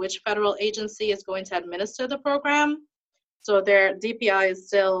determined which federal agency is going to administer the program. So their DPI is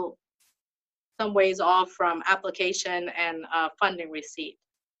still some ways off from application and funding receipt.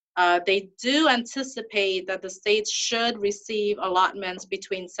 They do anticipate that the states should receive allotments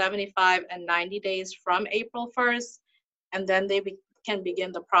between 75 and 90 days from April 1st, and then they can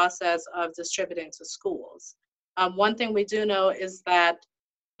begin the process of distributing to schools. One thing we do know is that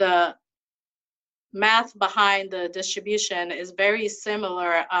the math behind the distribution is very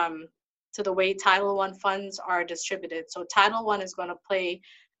similar to the way Title I funds are distributed. So Title I is going to play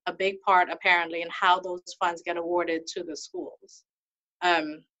a big part, apparently, in how those funds get awarded to the schools.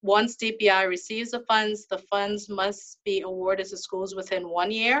 Once DPI receives the funds must be awarded to schools within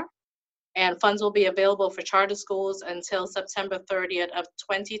 1 year, and funds will be available for charter schools until September 30th of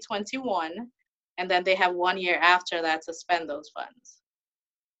 2021, and then they have 1 year after that to spend those funds.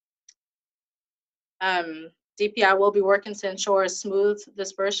 DPI will be working to ensure a smooth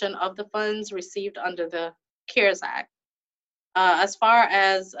dispersion of the funds received under the CARES Act. As far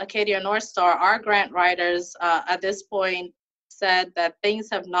as Acadia NorthStar, our grant writers at this point said that things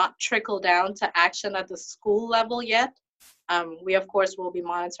have not trickled down to action at the school level yet. We, of course, will be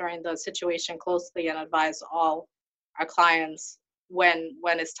monitoring the situation closely and advise all our clients when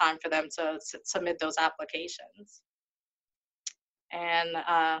it's time for them to submit those applications. And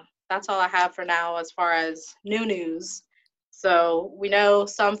that's all I have for now as far as new news. So we know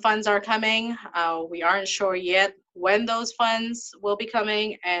some funds are coming. We aren't sure yet when those funds will be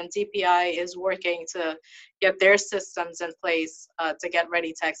coming, and DPI is working to get their systems in place to get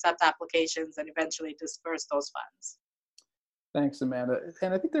ready to accept applications and eventually disperse those funds. Thanks, Amanda.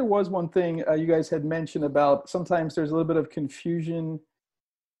 And I think there was one thing you guys had mentioned about sometimes there's a little bit of confusion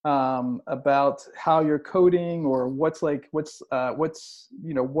about how you're coding, or what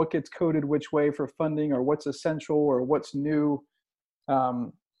gets coded which way for funding, or what's essential or what's new.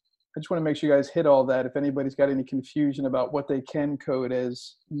 I just want to make sure you guys hit all that. If anybody's got any confusion about what they can code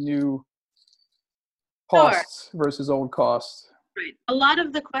as new costs versus old costs. Right. A lot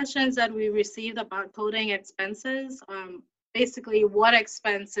of the questions that we received about coding expenses, basically what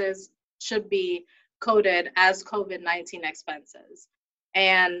expenses should be coded as COVID-19 expenses.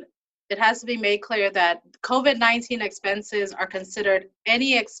 And it has to be made clear that COVID-19 expenses are considered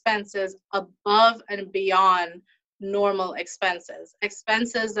any expenses above and beyond normal expenses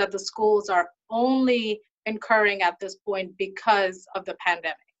that the schools are only incurring at this point because of the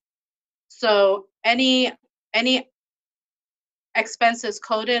pandemic. So any expenses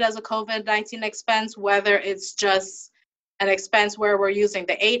coded as a COVID-19 expense, whether it's just an expense where we're using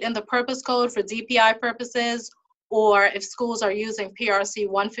the 8 in the purpose code for DPI purposes, or if schools are using PRC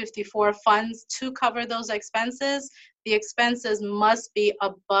 154 funds to cover those expenses, the expenses must be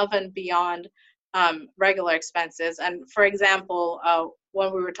above and beyond regular expenses. And for example,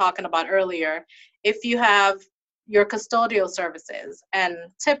 when we were talking about earlier, if you have your custodial services, and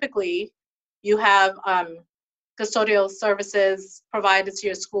typically you have custodial services provided to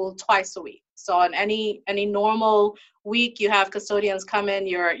your school twice a week. So on any normal week, you have custodians come in,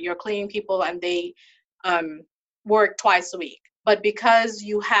 your cleaning people, and they work twice a week. But because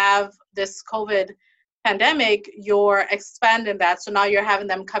you have this COVID pandemic, you're expanding that. So now you're having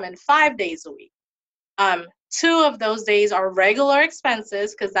them come in 5 days a week. 2 of those days are regular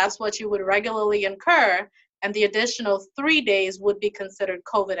expenses, because that's what you would regularly incur. And the additional 3 days would be considered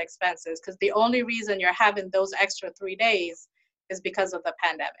COVID expenses, because the only reason you're having those extra 3 days is because of the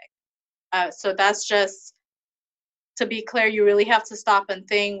pandemic. So that's just, to be clear, you really have to stop and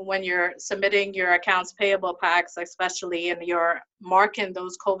think when you're submitting your accounts payable packs, especially, and you're marking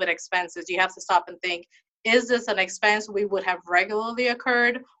those COVID expenses, you have to stop and think, is this an expense we would have regularly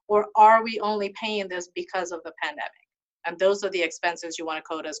occurred, or are we only paying this because of the pandemic? And those are the expenses you want to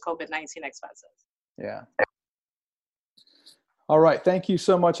code as COVID-19 expenses. Yeah. All right. Thank you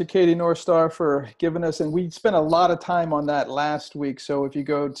so much, Acadia NorthStar, for giving us, and we spent a lot of time on that last week. So if you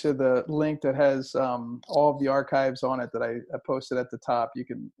go to the link that has all of the archives on it that I posted at the top, you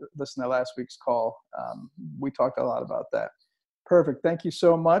can listen to last week's call. We talked a lot about that. Perfect. Thank you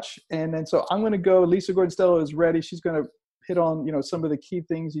so much. And then, so I'm going to go, Lisa Gordon Stella is ready. She's going to hit on, some of the key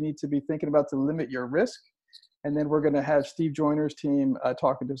things you need to be thinking about to limit your risk. And then we're going to have Steve Joyner's team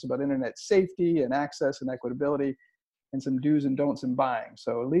talking to us about internet safety and access and equitability, and some do's and don'ts in buying.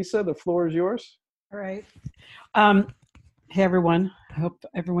 So Lisa, the floor is yours. All right. Hey, everyone. I hope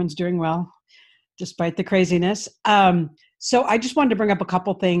everyone's doing well, despite the craziness. So I just wanted to bring up a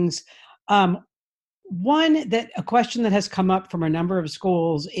couple things. One, a question that has come up from a number of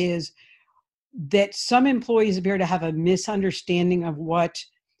schools is that some employees appear to have a misunderstanding of what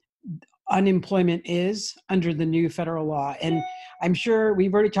unemployment is under the new federal law. And I'm sure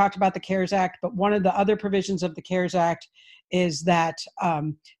we've already talked about the CARES Act, but one of the other provisions of the CARES Act is that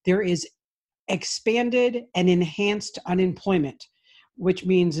there is expanded and enhanced unemployment, which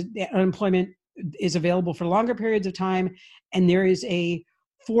means unemployment is available for longer periods of time. And there is a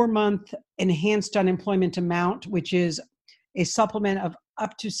 4-month enhanced unemployment amount, which is a supplement of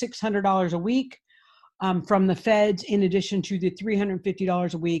up to $600 a week from the feds, in addition to the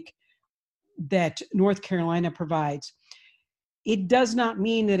 $350 a week that North Carolina provides. It does not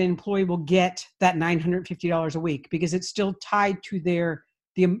mean that an employee will get that $950 a week, because it's still tied to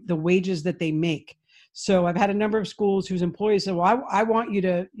the wages that they make. So I've had a number of schools whose employees say, well, I want you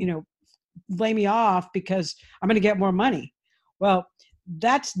to, lay me off because I'm going to get more money. Well,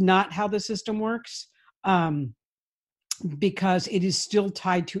 that's not how the system works, because it is still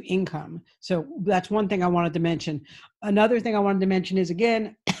tied to income. So that's one thing I wanted to mention. Another thing I wanted to mention is,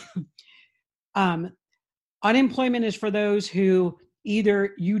 again, unemployment is for those who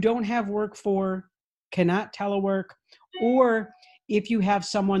either you don't have work for, cannot telework, or if you have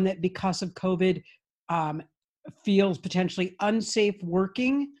someone that because of COVID feels potentially unsafe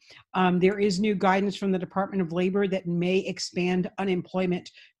working. There is new guidance from the Department of Labor that may expand unemployment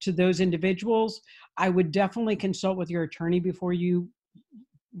to those individuals. I would definitely consult with your attorney before you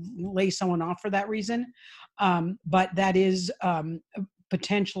lay someone off for that reason. But that is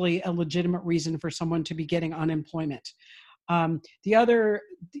potentially a legitimate reason for someone to be getting unemployment. The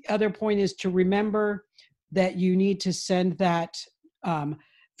other point is to remember that you need to send that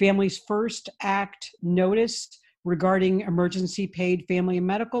Families First Act notice regarding emergency paid family and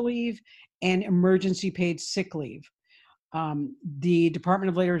medical leave and emergency paid sick leave. The Department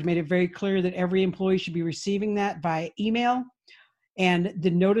of Labor has made it very clear that every employee should be receiving that via email, and the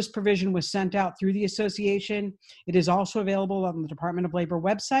notice provision was sent out through the association. It is also available on the Department of Labor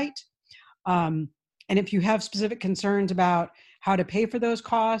website. And if you have specific concerns about how to pay for those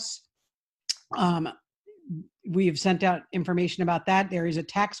costs, we have sent out information about that. There is a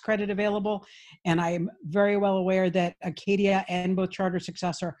tax credit available, and I am very well aware that Acadia and both Charter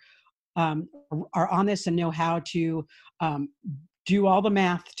Successor are on this and know how to do all the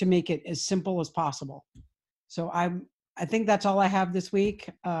math to make it as simple as possible. So I think that's all I have this week.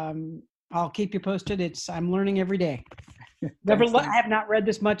 I'll keep you posted. I'm learning every day. I have not read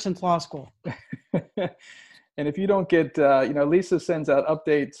this much since law school. And if you don't get, Lisa sends out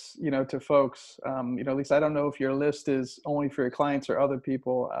updates, to folks. Lisa, I don't know if your list is only for your clients or other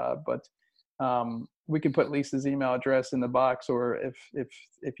people, but we can put Lisa's email address in the box, or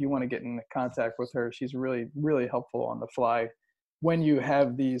if you want to get in contact with her, she's really, really helpful on the fly when you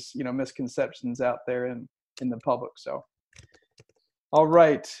have these, misconceptions out there in the public. So, all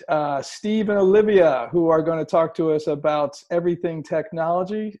right, Steve and Olivia, who are going to talk to us about everything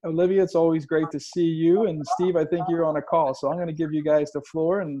technology. Olivia, it's always great to see you. And Steve, I think you're on a call, so I'm going to give you guys the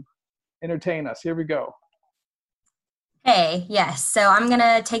floor and entertain us. Here we go. Hey, yes. So I'm going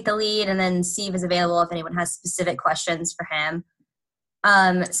to take the lead, and then Steve is available if anyone has specific questions for him.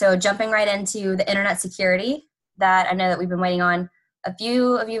 So jumping right into the internet security that I know that we've been waiting on. A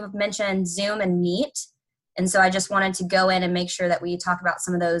few of you have mentioned Zoom and Meet. And so I just wanted to go in and make sure that we talk about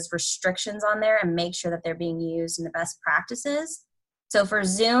some of those restrictions on there and make sure that they're being used in the best practices. So for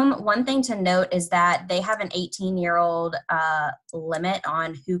Zoom, one thing to note is that they have an 18-year-old limit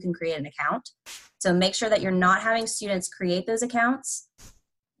on who can create an account. So make sure that you're not having students create those accounts,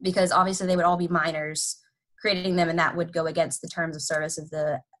 because obviously they would all be minors creating them, and that would go against the terms of service of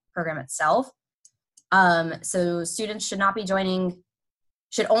the program itself. So students should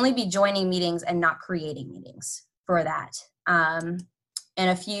only be joining meetings and not creating meetings for that. And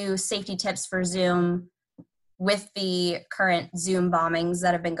a few safety tips for Zoom with the current Zoom bombings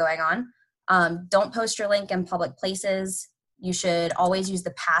that have been going on. Don't post your link in public places. You should always use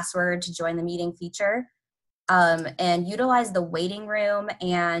the password to join the meeting feature, and utilize the waiting room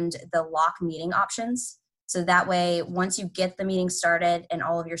and the lock meeting options. So that way, once you get the meeting started and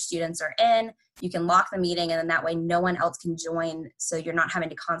all of your students are in, you can lock the meeting, and then that way no one else can join, so you're not having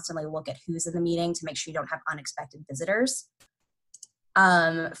to constantly look at who's in the meeting to make sure you don't have unexpected visitors.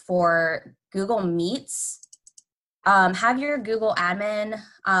 For Google Meets, have your Google admin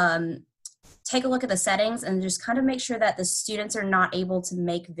take a look at the settings and just kind of make sure that the students are not able to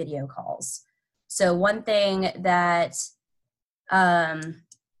make video calls. So one thing that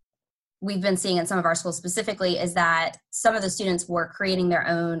we've been seeing in some of our schools specifically is that some of the students were creating their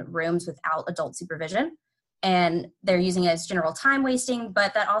own rooms without adult supervision, and they're using it as general time wasting,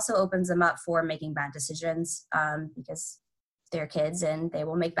 but that also opens them up for making bad decisions because they're kids and they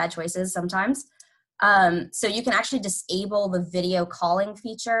will make bad choices sometimes. So you can actually disable the video calling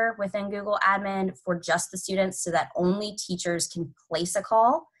feature within Google Admin for just the students, so that only teachers can place a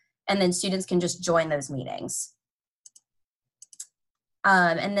call, and then students can just join those meetings.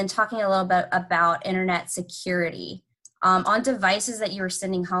 And then talking a little bit about internet security. On devices that you are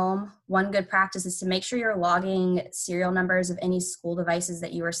sending home, one good practice is to make sure you're logging serial numbers of any school devices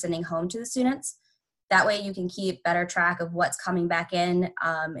that you are sending home to the students. That way you can keep better track of what's coming back in.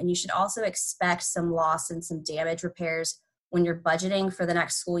 And you should also expect some loss and some damage repairs when you're budgeting for the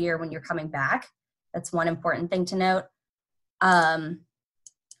next school year when you're coming back. That's one important thing to note. And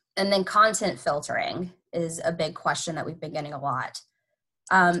then content filtering is a big question that we've been getting a lot.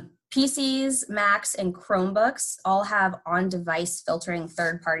 PCs, Macs, and Chromebooks all have on-device filtering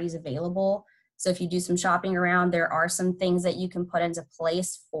third parties available. So if you do some shopping around, there are some things that you can put into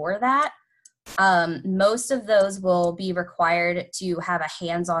place for that. Most of those will be required to have a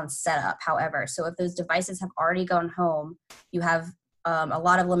hands-on setup, however. So if those devices have already gone home, you have a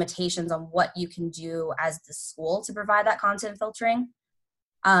lot of limitations on what you can do as the school to provide that content filtering.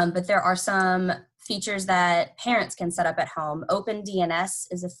 But there are some features that parents can set up at home. OpenDNS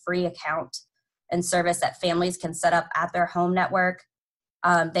is a free account and service that families can set up at their home network.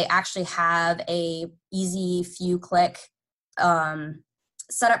 They actually have a easy few click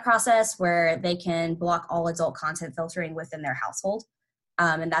setup process where they can block all adult content filtering within their household.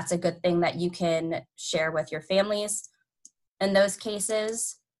 And that's a good thing that you can share with your families. in those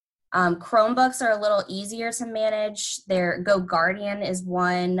cases. Chromebooks are a little easier to manage. GoGuardian is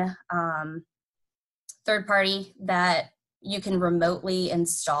one third party that you can remotely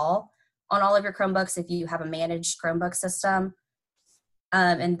install on all of your Chromebooks if you have a managed Chromebook system.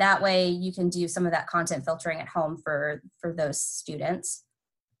 And that way you can do some of that content filtering at home for those students.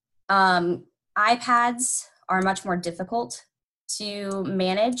 iPads are much more difficult to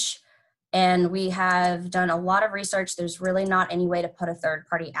manage, and we have done a lot of research. There's really not any way to put a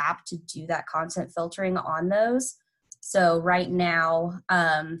third-party app to do that content filtering on those. So right now,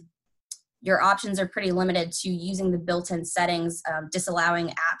 your options are pretty limited to using the built-in settings, disallowing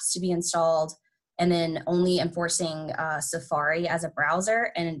apps to be installed, and then only enforcing Safari as a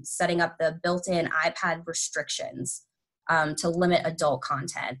browser and setting up the built-in iPad restrictions to limit adult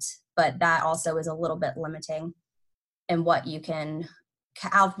content. But that also is a little bit limiting in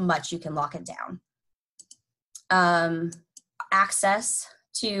how much you can lock it down. Access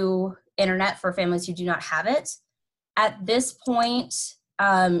to internet for families who do not have it. At this point,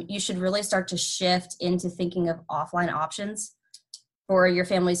 you should really start to shift into thinking of offline options for your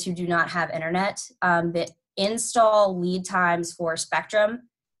families who do not have internet. The install lead times for Spectrum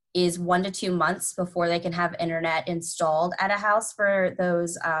is 1 to 2 months before they can have internet installed at a house for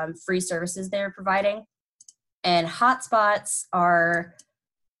those free services they're providing. And hotspots are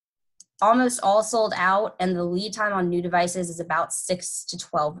almost all sold out, and the lead time on new devices is about 6 to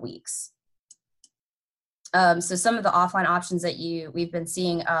 12 weeks. So some of the offline options that we've been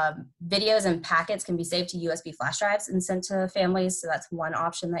seeing, videos and packets can be saved to USB flash drives and sent to families. So that's one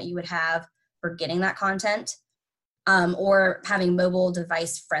option that you would have for getting that content, or having mobile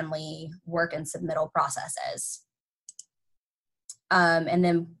device friendly work and submittal processes. And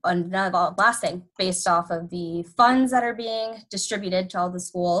then another last thing, based off of the funds that are being distributed to all the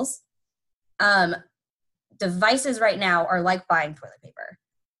schools, devices right now are like buying toilet paper.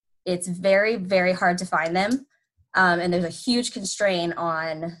 It's very, very hard to find them. And there's a huge constraint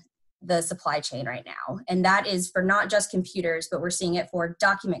on the supply chain right now. And that is for not just computers, but we're seeing it for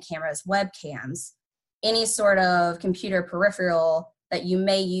document cameras, webcams, any sort of computer peripheral that you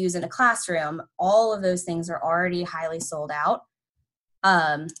may use in a classroom. All of those things are already highly sold out.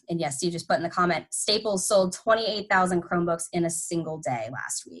 And yes, Steve just put in the comment, Staples sold 28,000 Chromebooks in a single day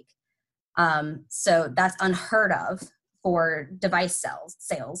last week. So that's unheard of for device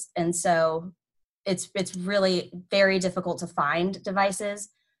sales. And so it's really very difficult to find devices.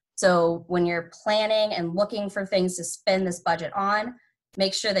 So when you're planning and looking for things to spend this budget on,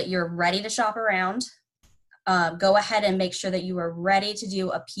 make sure that you're ready to shop around. Go ahead and make sure that you are ready to do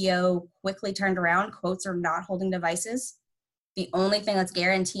a PO quickly turned around. Quotes are not holding devices. The only thing that's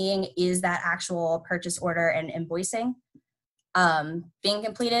guaranteeing is that actual purchase order and invoicing being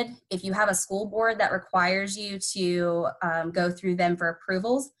completed. If you have a school board that requires you to go through them for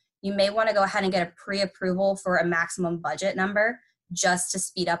approvals, you may want to go ahead and get a pre-approval for a maximum budget number just to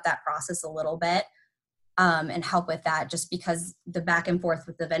speed up that process a little bit and help with that, just because the back and forth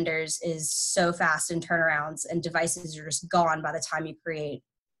with the vendors is so fast in turnarounds, and devices are just gone by the time you create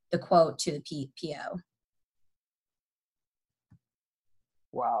the quote to the PO.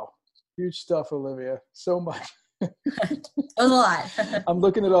 Wow. Huge stuff, Olivia. So much. It was a lot. I'm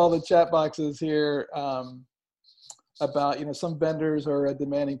looking at all the chat boxes here about, some vendors are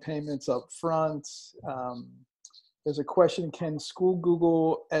demanding payments up front. There's a question, can school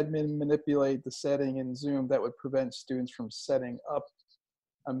Google admin manipulate the setting in Zoom that would prevent students from setting up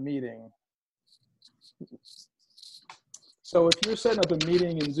a meeting? So if you're setting up a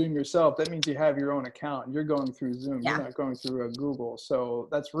meeting in Zoom yourself, that means you have your own account. You're going through Zoom. Yeah. You're not going through Google. So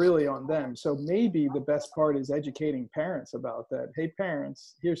that's really on them. So maybe the best part is educating parents about that. Hey,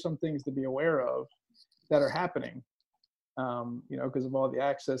 parents, here's some things to be aware of that are happening, because of all the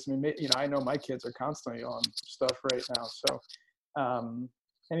access. I mean, I know my kids are constantly on stuff right now. So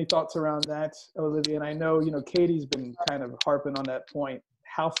any thoughts around that, Olivia? And I know, Katie's been kind of harping on that point.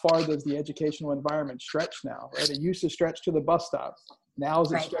 How far does the educational environment stretch now, right? It used to stretch to the bus stop. Now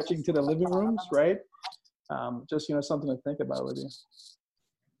is it stretching to the living rooms, right? Just, something to think about, Olivia.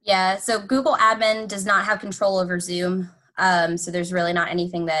 Yeah, so Google admin does not have control over Zoom. So there's really not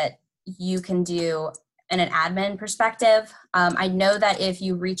anything that you can do in an admin perspective. I know that if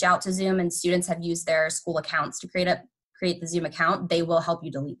you reach out to Zoom and students have used their school accounts to create the Zoom account, they will help you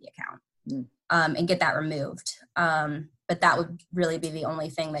delete the account and get that removed. But that would really be the only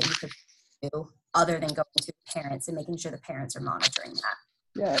thing that you could do other than going to parents and making sure the parents are monitoring that.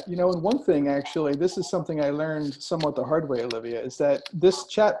 Yeah, and one thing, actually, this is something I learned somewhat the hard way, Olivia, is that this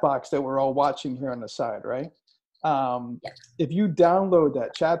chat box that we're all watching here on the side, right? If you download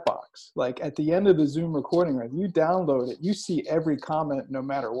that chat box, like at the end of the Zoom recording, right, you download it, you see every comment no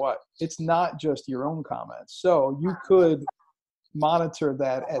matter what. It's not just your own comments. So you could monitor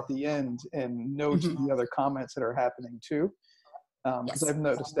that at the end and note the other comments that are happening too. Because I've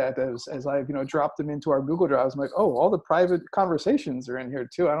noticed that as I've dropped them into our Google Drives, I'm like, oh, all the private conversations are in here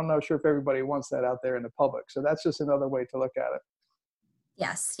too. I don't know sure if everybody wants that out there in the public. So that's just another way to look at it.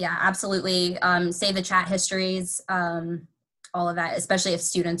 Yes, yeah, absolutely. Save the chat histories, all of that, especially if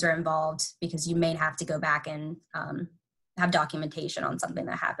students are involved, because you may have to go back and have documentation on something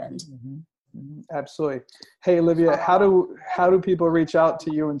that happened. Absolutely. Hey, Olivia, how do people reach out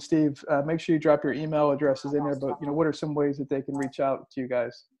to you and Steve? Make sure you drop your email addresses in there, but what are some ways that they can reach out to you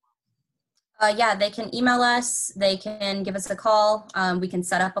guys? Yeah, they can email us. They can give us a call. We can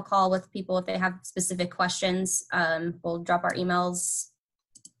set up a call with people if they have specific questions. We'll drop our emails.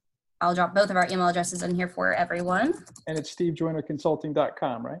 I'll drop both of our email addresses in here for everyone. And it's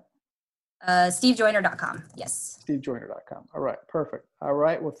stevejoynerconsulting.com, right? SteveJoyner.com, yes. SteveJoyner.com. All right, perfect. All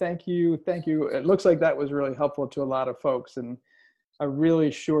right, well, thank you. It looks like that was really helpful to a lot of folks, and a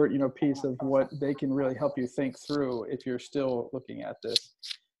really short, piece of what they can really help you think through if you're still looking at this.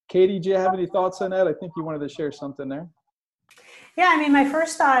 Katie, do you have any thoughts on that? I think you wanted to share something there. Yeah, I mean, my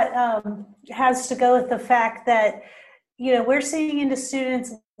first thought has to go with the fact that, we're seeing into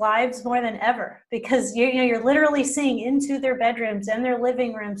students' lives more than ever, because you're literally seeing into their bedrooms and their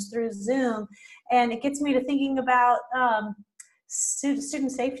living rooms through Zoom. And it gets me to thinking about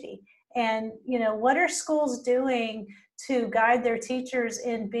student safety. And, what are schools doing to guide their teachers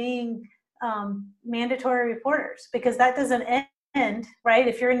in being mandatory reporters? Because that doesn't end, right?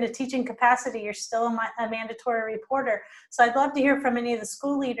 If you're in the teaching capacity, you're still a mandatory reporter. So I'd love to hear from any of the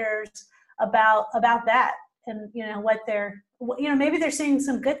school leaders about that. And what they're, maybe they're seeing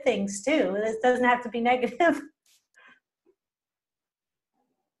some good things too. It doesn't have to be negative.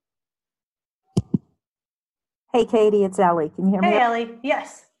 Hey, Katie, it's Ellie. Can you hear me? Hey, Ellie.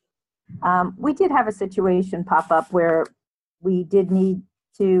 Yes. We did have a situation pop up where we did need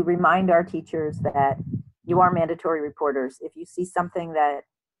to remind our teachers that you are mandatory reporters. If you see something that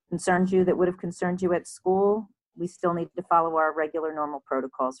concerns you, that would have concerned you at school, we still need to follow our regular normal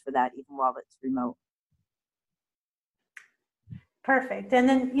protocols for that, even while it's remote. Perfect. And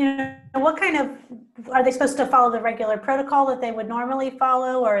then, what kind of, are they supposed to follow the regular protocol that they would normally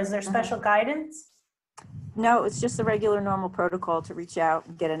follow, or is there special guidance? No, it's just the regular normal protocol to reach out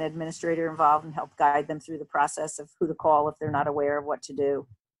and get an administrator involved and help guide them through the process of who to call if they're not aware of what to do,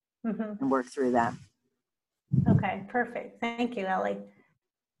 and work through that. Okay, perfect. Thank you, Ellie.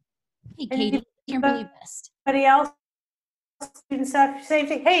 Hey, Katie, Kimberly Best. Anybody else? Student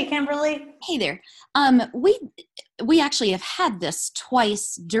safety. Hey, Kimberly. Hey there. We actually have had this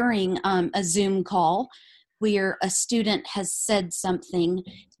twice during a Zoom call where a student has said something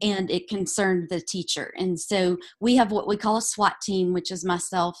and it concerned the teacher. And so we have what we call a SWAT team, which is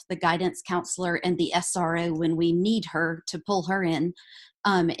myself, the guidance counselor, and the SRO when we need her to pull her in.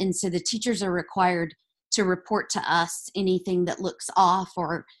 And so the teachers are required to report to us anything that looks off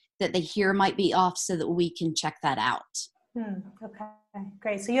or that they hear might be off so that we can check that out. Okay,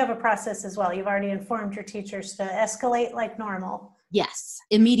 great. So you have a process as well. You've already informed your teachers to escalate like normal. Yes,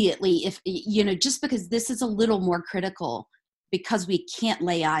 immediately. If, just because this is a little more critical because we can't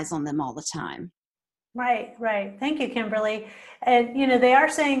lay eyes on them all the time. Right. Thank you, Kimberly. And, they are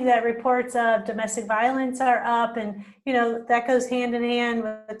saying that reports of domestic violence are up, and, that goes hand in hand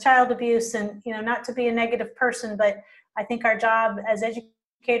with child abuse, and, not to be a negative person, but I think our job as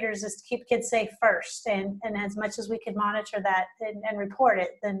educators is to keep kids safe first. And as much as we can monitor that and report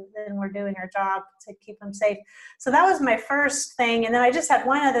it, then we're doing our job to keep them safe. So that was my first thing. And then I just had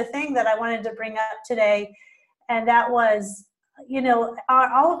one other thing that I wanted to bring up today. And that was,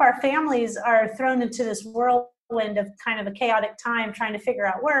 all of our families are thrown into this whirlwind of kind of a chaotic time trying to figure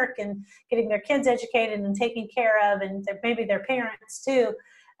out work and getting their kids educated and taken care of, and maybe their parents too.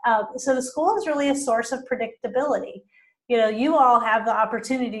 So the school is really a source of predictability. You all have the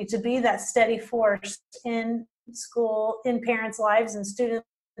opportunity to be that steady force in school, in parents' lives and students'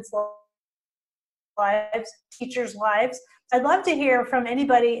 lives, teachers' lives. I'd love to hear from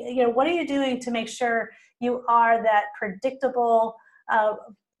anybody, what are you doing to make sure you are that predictable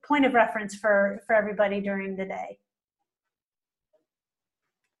point of reference for everybody during the day?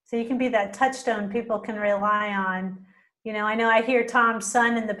 So you can be that touchstone people can rely on. I know I hear Tom's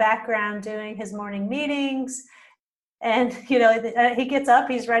son in the background doing his morning meetings. And, he gets up,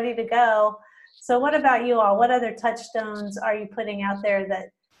 he's ready to go. So what about you all? What other touchstones are you putting out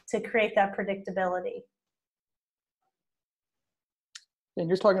there to create that predictability? And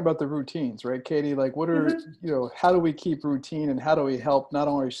you're talking about the routines, right, Katie? Like, what are, Mm-hmm. how do we keep routine, and how do we help not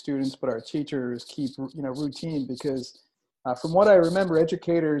only students but our teachers keep, routine? Because from what I remember,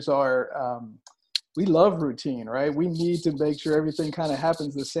 educators are, we love routine, right? We need to make sure everything kind of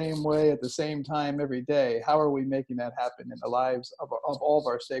happens the same way at the same time every day. How are we making that happen in the lives of all of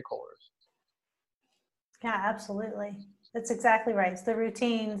our stakeholders? Yeah, absolutely. That's exactly right. It's the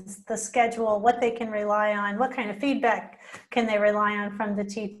routines, the schedule, what they can rely on, what kind of feedback can they rely on from the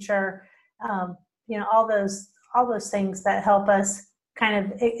teacher, all those things that help us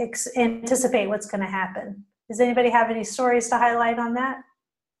kind of anticipate what's going to happen. Does anybody have any stories to highlight on that?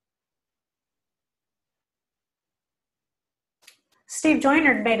 Steve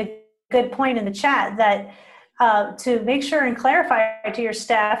Joyner made a good point in the chat that to make sure and clarify to your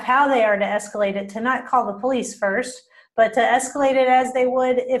staff how they are to escalate it, to not call the police first, but to escalate it as they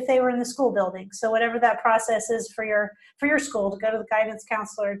would if they were in the school building. So whatever that process is for your school, to go to the guidance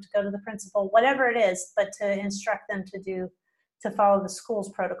counselor, to go to the principal, whatever it is, but to instruct them to follow the school's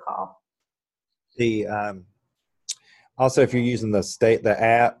protocol. The also, if you're using the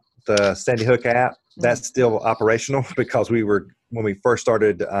app, the Sandy Hook app, that's still operational, because when we first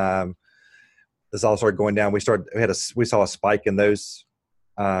started, this all started going down. We saw a spike in those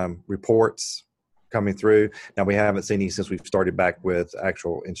reports coming through. Now, we haven't seen any since we've started back with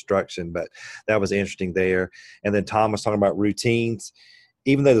actual instruction, but that was interesting there. And then Tom was talking about routines.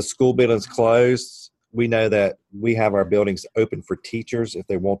 Even though the school building's closed, we know that we have our buildings open for teachers if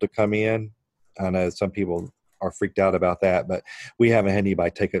they want to come in. I know some people are freaked out about that, but we haven't had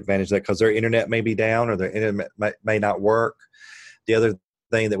anybody take advantage of that because their internet may be down or their internet may not work. The other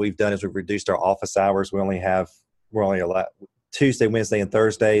thing that we've done is we've reduced our office hours. We're only allowed Tuesday, Wednesday, and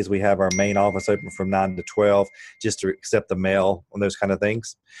Thursdays. We have our main office open from 9 to 12 just to accept the mail and those kind of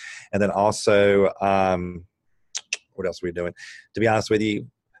things. And then also, what else are we doing? To be honest with you,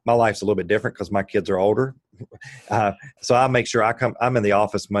 my life's a little bit different because my kids are older. So I make sure I'm in the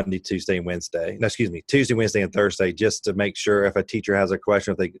office Monday, Tuesday, and Wednesday. No, excuse me, Tuesday, Wednesday, and Thursday, just to make sure if a teacher has a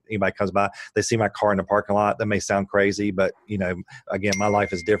question, if anybody comes by, they see my car in the parking lot. That may sound crazy, but again, my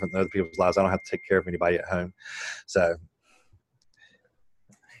life is different than other people's lives. I don't have to take care of anybody at home. So,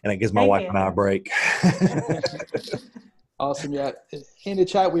 and it gives my wife and I a break. Awesome. Yeah. In the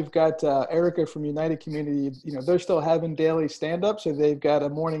chat, we've got Erica from United Community. They're still having daily stand-up. So they've got a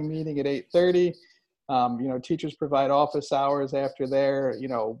morning meeting at 8:30. Teachers provide office hours after there.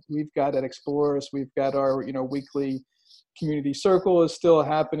 We've got at Explorers, we've got our, weekly community circle is still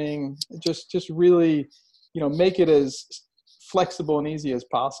happening. Just really, make it as flexible and easy as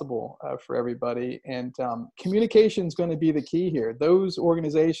possible for everybody. And communication is going to be the key here. Those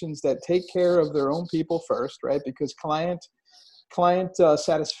organizations that take care of their own people first, right? Because client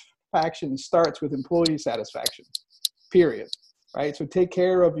satisfaction starts with employee satisfaction, period, right? So take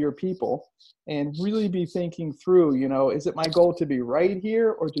care of your people and really be thinking through, is it my goal to be right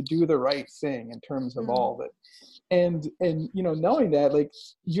here or to do the right thing in terms of all of it? And knowing that, like,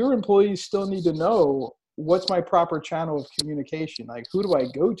 your employees still need to know, what's my proper channel of communication? Like, who do I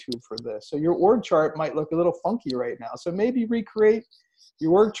go to for this? So your org chart might look a little funky right now. So maybe recreate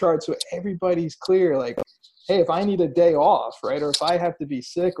your org chart so everybody's clear, like, hey, if I need a day off, right? Or if I have to be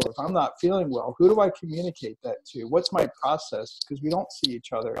sick, or if I'm not feeling well, who do I communicate that to? What's my process? Because we don't see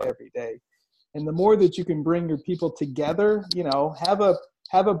each other every day. And the more that you can bring your people together,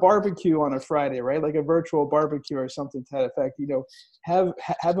 have a barbecue on a Friday, right? Like a virtual barbecue or something to that effect.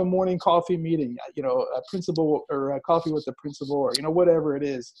 Have a morning coffee meeting, a principal or a coffee with the principal, or whatever it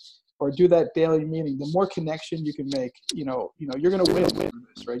is, or do that daily meeting. The more connection you can make, you're going to win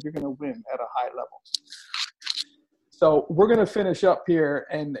this, right? You're going to win at a high level. So we're going to finish up here,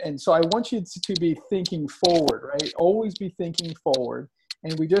 and so I want you to be thinking forward, right? Always be thinking forward.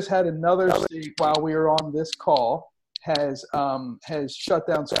 And we just had another state while we were on this call has shut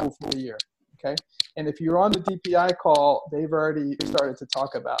down school for the year. Okay. And if you're on the DPI call, they've already started to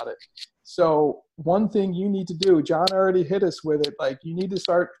talk about it. So one thing you need to do, John already hit us with it, like, you need to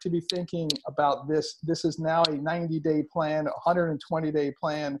start to be thinking about this. This is now a 90-day plan, a 120-day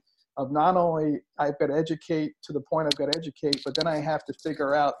plan of not only I've got to educate to the point I've got to educate, but then I have to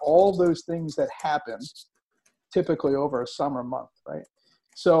figure out all those things that happen typically over a summer month, right?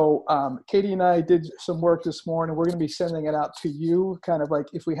 So Katie and I did some work this morning. We're going to be sending it out to you, kind of like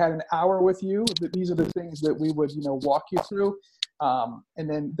if we had an hour with you, these are the things that we would, walk you through. And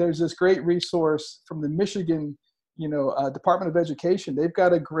then there's this great resource from the Michigan, Department of Education. They've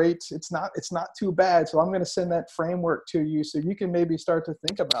got a great, it's not too bad. So I'm going to send that framework to you so you can maybe start to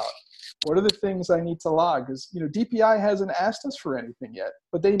think about, what are the things I need to log? Because, DPI hasn't asked us for anything yet,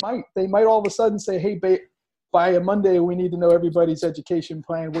 but they might all of a sudden say, hey, by a Monday, we need to know everybody's education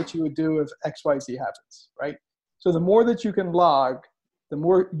plan, what you would do if XYZ happens, right? So the more that you can log, the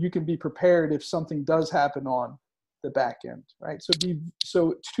more you can be prepared if something does happen on the back end, right?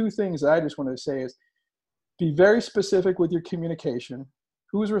 So two things that I just want to say is be very specific with your communication.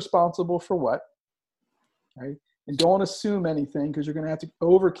 Who's responsible for what, right? And don't assume anything because you're going to have to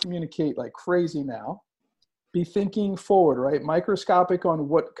over communicate like crazy now. Be thinking forward, right? Microscopic on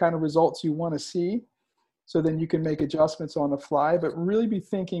what kind of results you want to see. So then you can make adjustments on the fly, but really be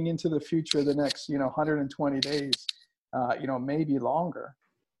thinking into the future, the next, 120 days, maybe longer,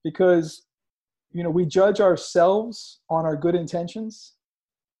 because, we judge ourselves on our good intentions,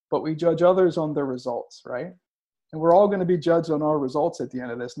 but we judge others on their results, right? And we're all going to be judged on our results at the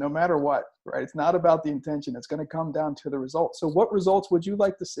end of this, no matter what, right? It's not about the intention. It's going to come down to the results. So what results would you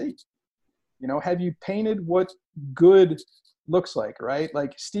like to see? Have you painted what good looks like, right?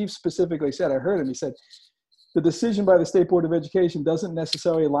 Like Steve specifically said, I heard him, he said, the decision by the State Board of Education doesn't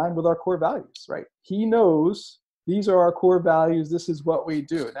necessarily align with our core values, right? He knows these are our core values. This is what we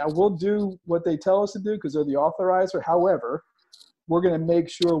do. Now we'll do what they tell us to do because they're the authorizer. However, we're going to make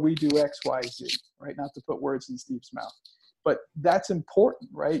sure we do X, Y, Z, right? Not to put words in Steve's mouth, but that's important,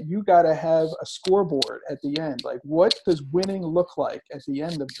 right? You got to have a scoreboard at the end. Like, what does winning look like at the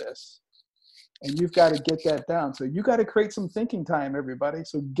end of this? And you've got to get that down. So you got to create some thinking time, everybody.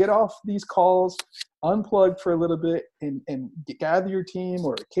 So get off these calls, unplug for a little bit, and gather your team,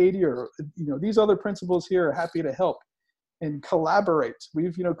 or Katie, or these other principals here are happy to help and collaborate.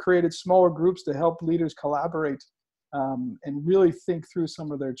 We've created smaller groups to help leaders collaborate and really think through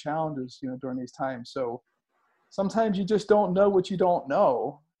some of their challenges during these times. So sometimes you just don't know what you don't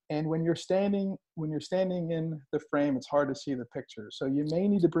know. And when you're standing in the frame, it's hard to see the picture. So you may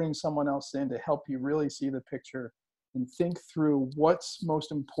need to bring someone else in to help you really see the picture and think through what's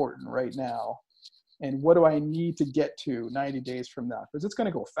most important right now and what do I need to get to 90 days from now? Because it's going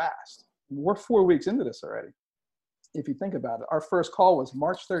to go fast. We're 4 weeks into this already. If you think about it, our first call was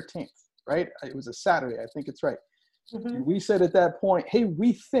March 13th, right? It was a Saturday. I think it's right. Mm-hmm. And we said at that point, hey,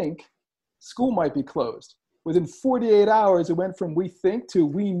 we think school might be closed. Within 48 hours, it went from we think to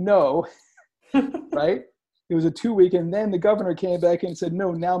we know, right? It was a 2 week, and then the governor came back and said,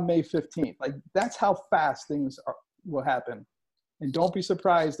 no, now May 15th. Like, that's how fast things will happen. And don't be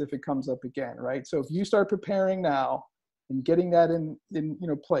surprised if it comes up again, right? So if you start preparing now and getting that in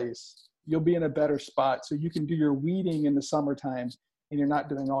place, you'll be in a better spot so you can do your weeding in the summertime and you're not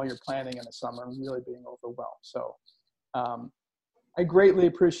doing all your planning in the summer and really being overwhelmed. So I greatly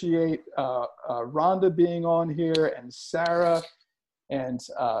appreciate Rhonda being on here, and Sarah, and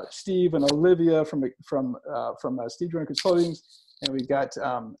Steve and Olivia from Steve Joyner Consulting, and we got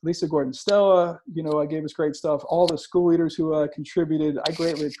Lisa Gordon Stella. Gave us great stuff. All the school leaders who contributed. I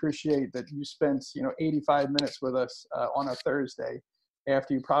greatly appreciate that you spent 85 minutes with us on a Thursday,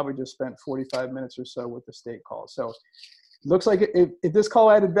 after you probably just spent 45 minutes or so with the state call. So looks like if this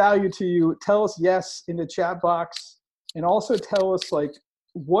call added value to you, tell us yes in the chat box. And also tell us, like,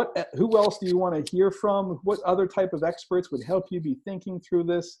 who else do you want to hear from? What other type of experts would help you be thinking through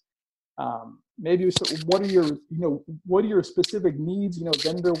this? Maybe what are your specific needs,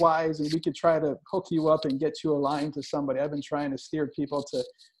 vendor wise, and we could try to hook you up and get you aligned to somebody. I've been trying to steer people to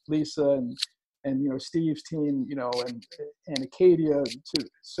Lisa and Steve's team, and Acadia too,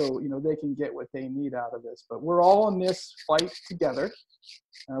 so they can get what they need out of this. But we're all in this fight together.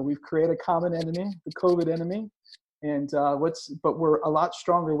 We've created a common enemy, the COVID enemy. But we're a lot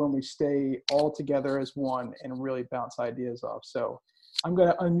stronger when we stay all together as one and really bounce ideas off. So I'm going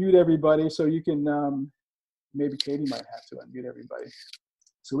to unmute everybody so you can, maybe Katie might have to unmute everybody.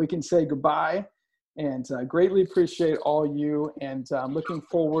 So we can say goodbye, and greatly appreciate all you, and I'm looking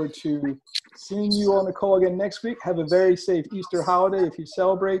forward to seeing you on the call again next week. Have a very safe Easter holiday if you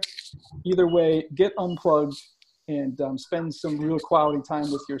celebrate. Either way, get unplugged and spend some real quality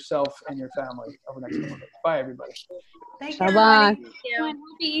time with yourself and your family over the next couple of days. Bye, everybody. Thank you. Bye-bye. Thank you. Happy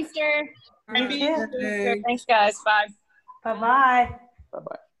Easter. Happy Easter. Thanks, guys. Bye. Bye-bye.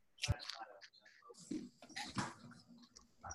 Bye-bye.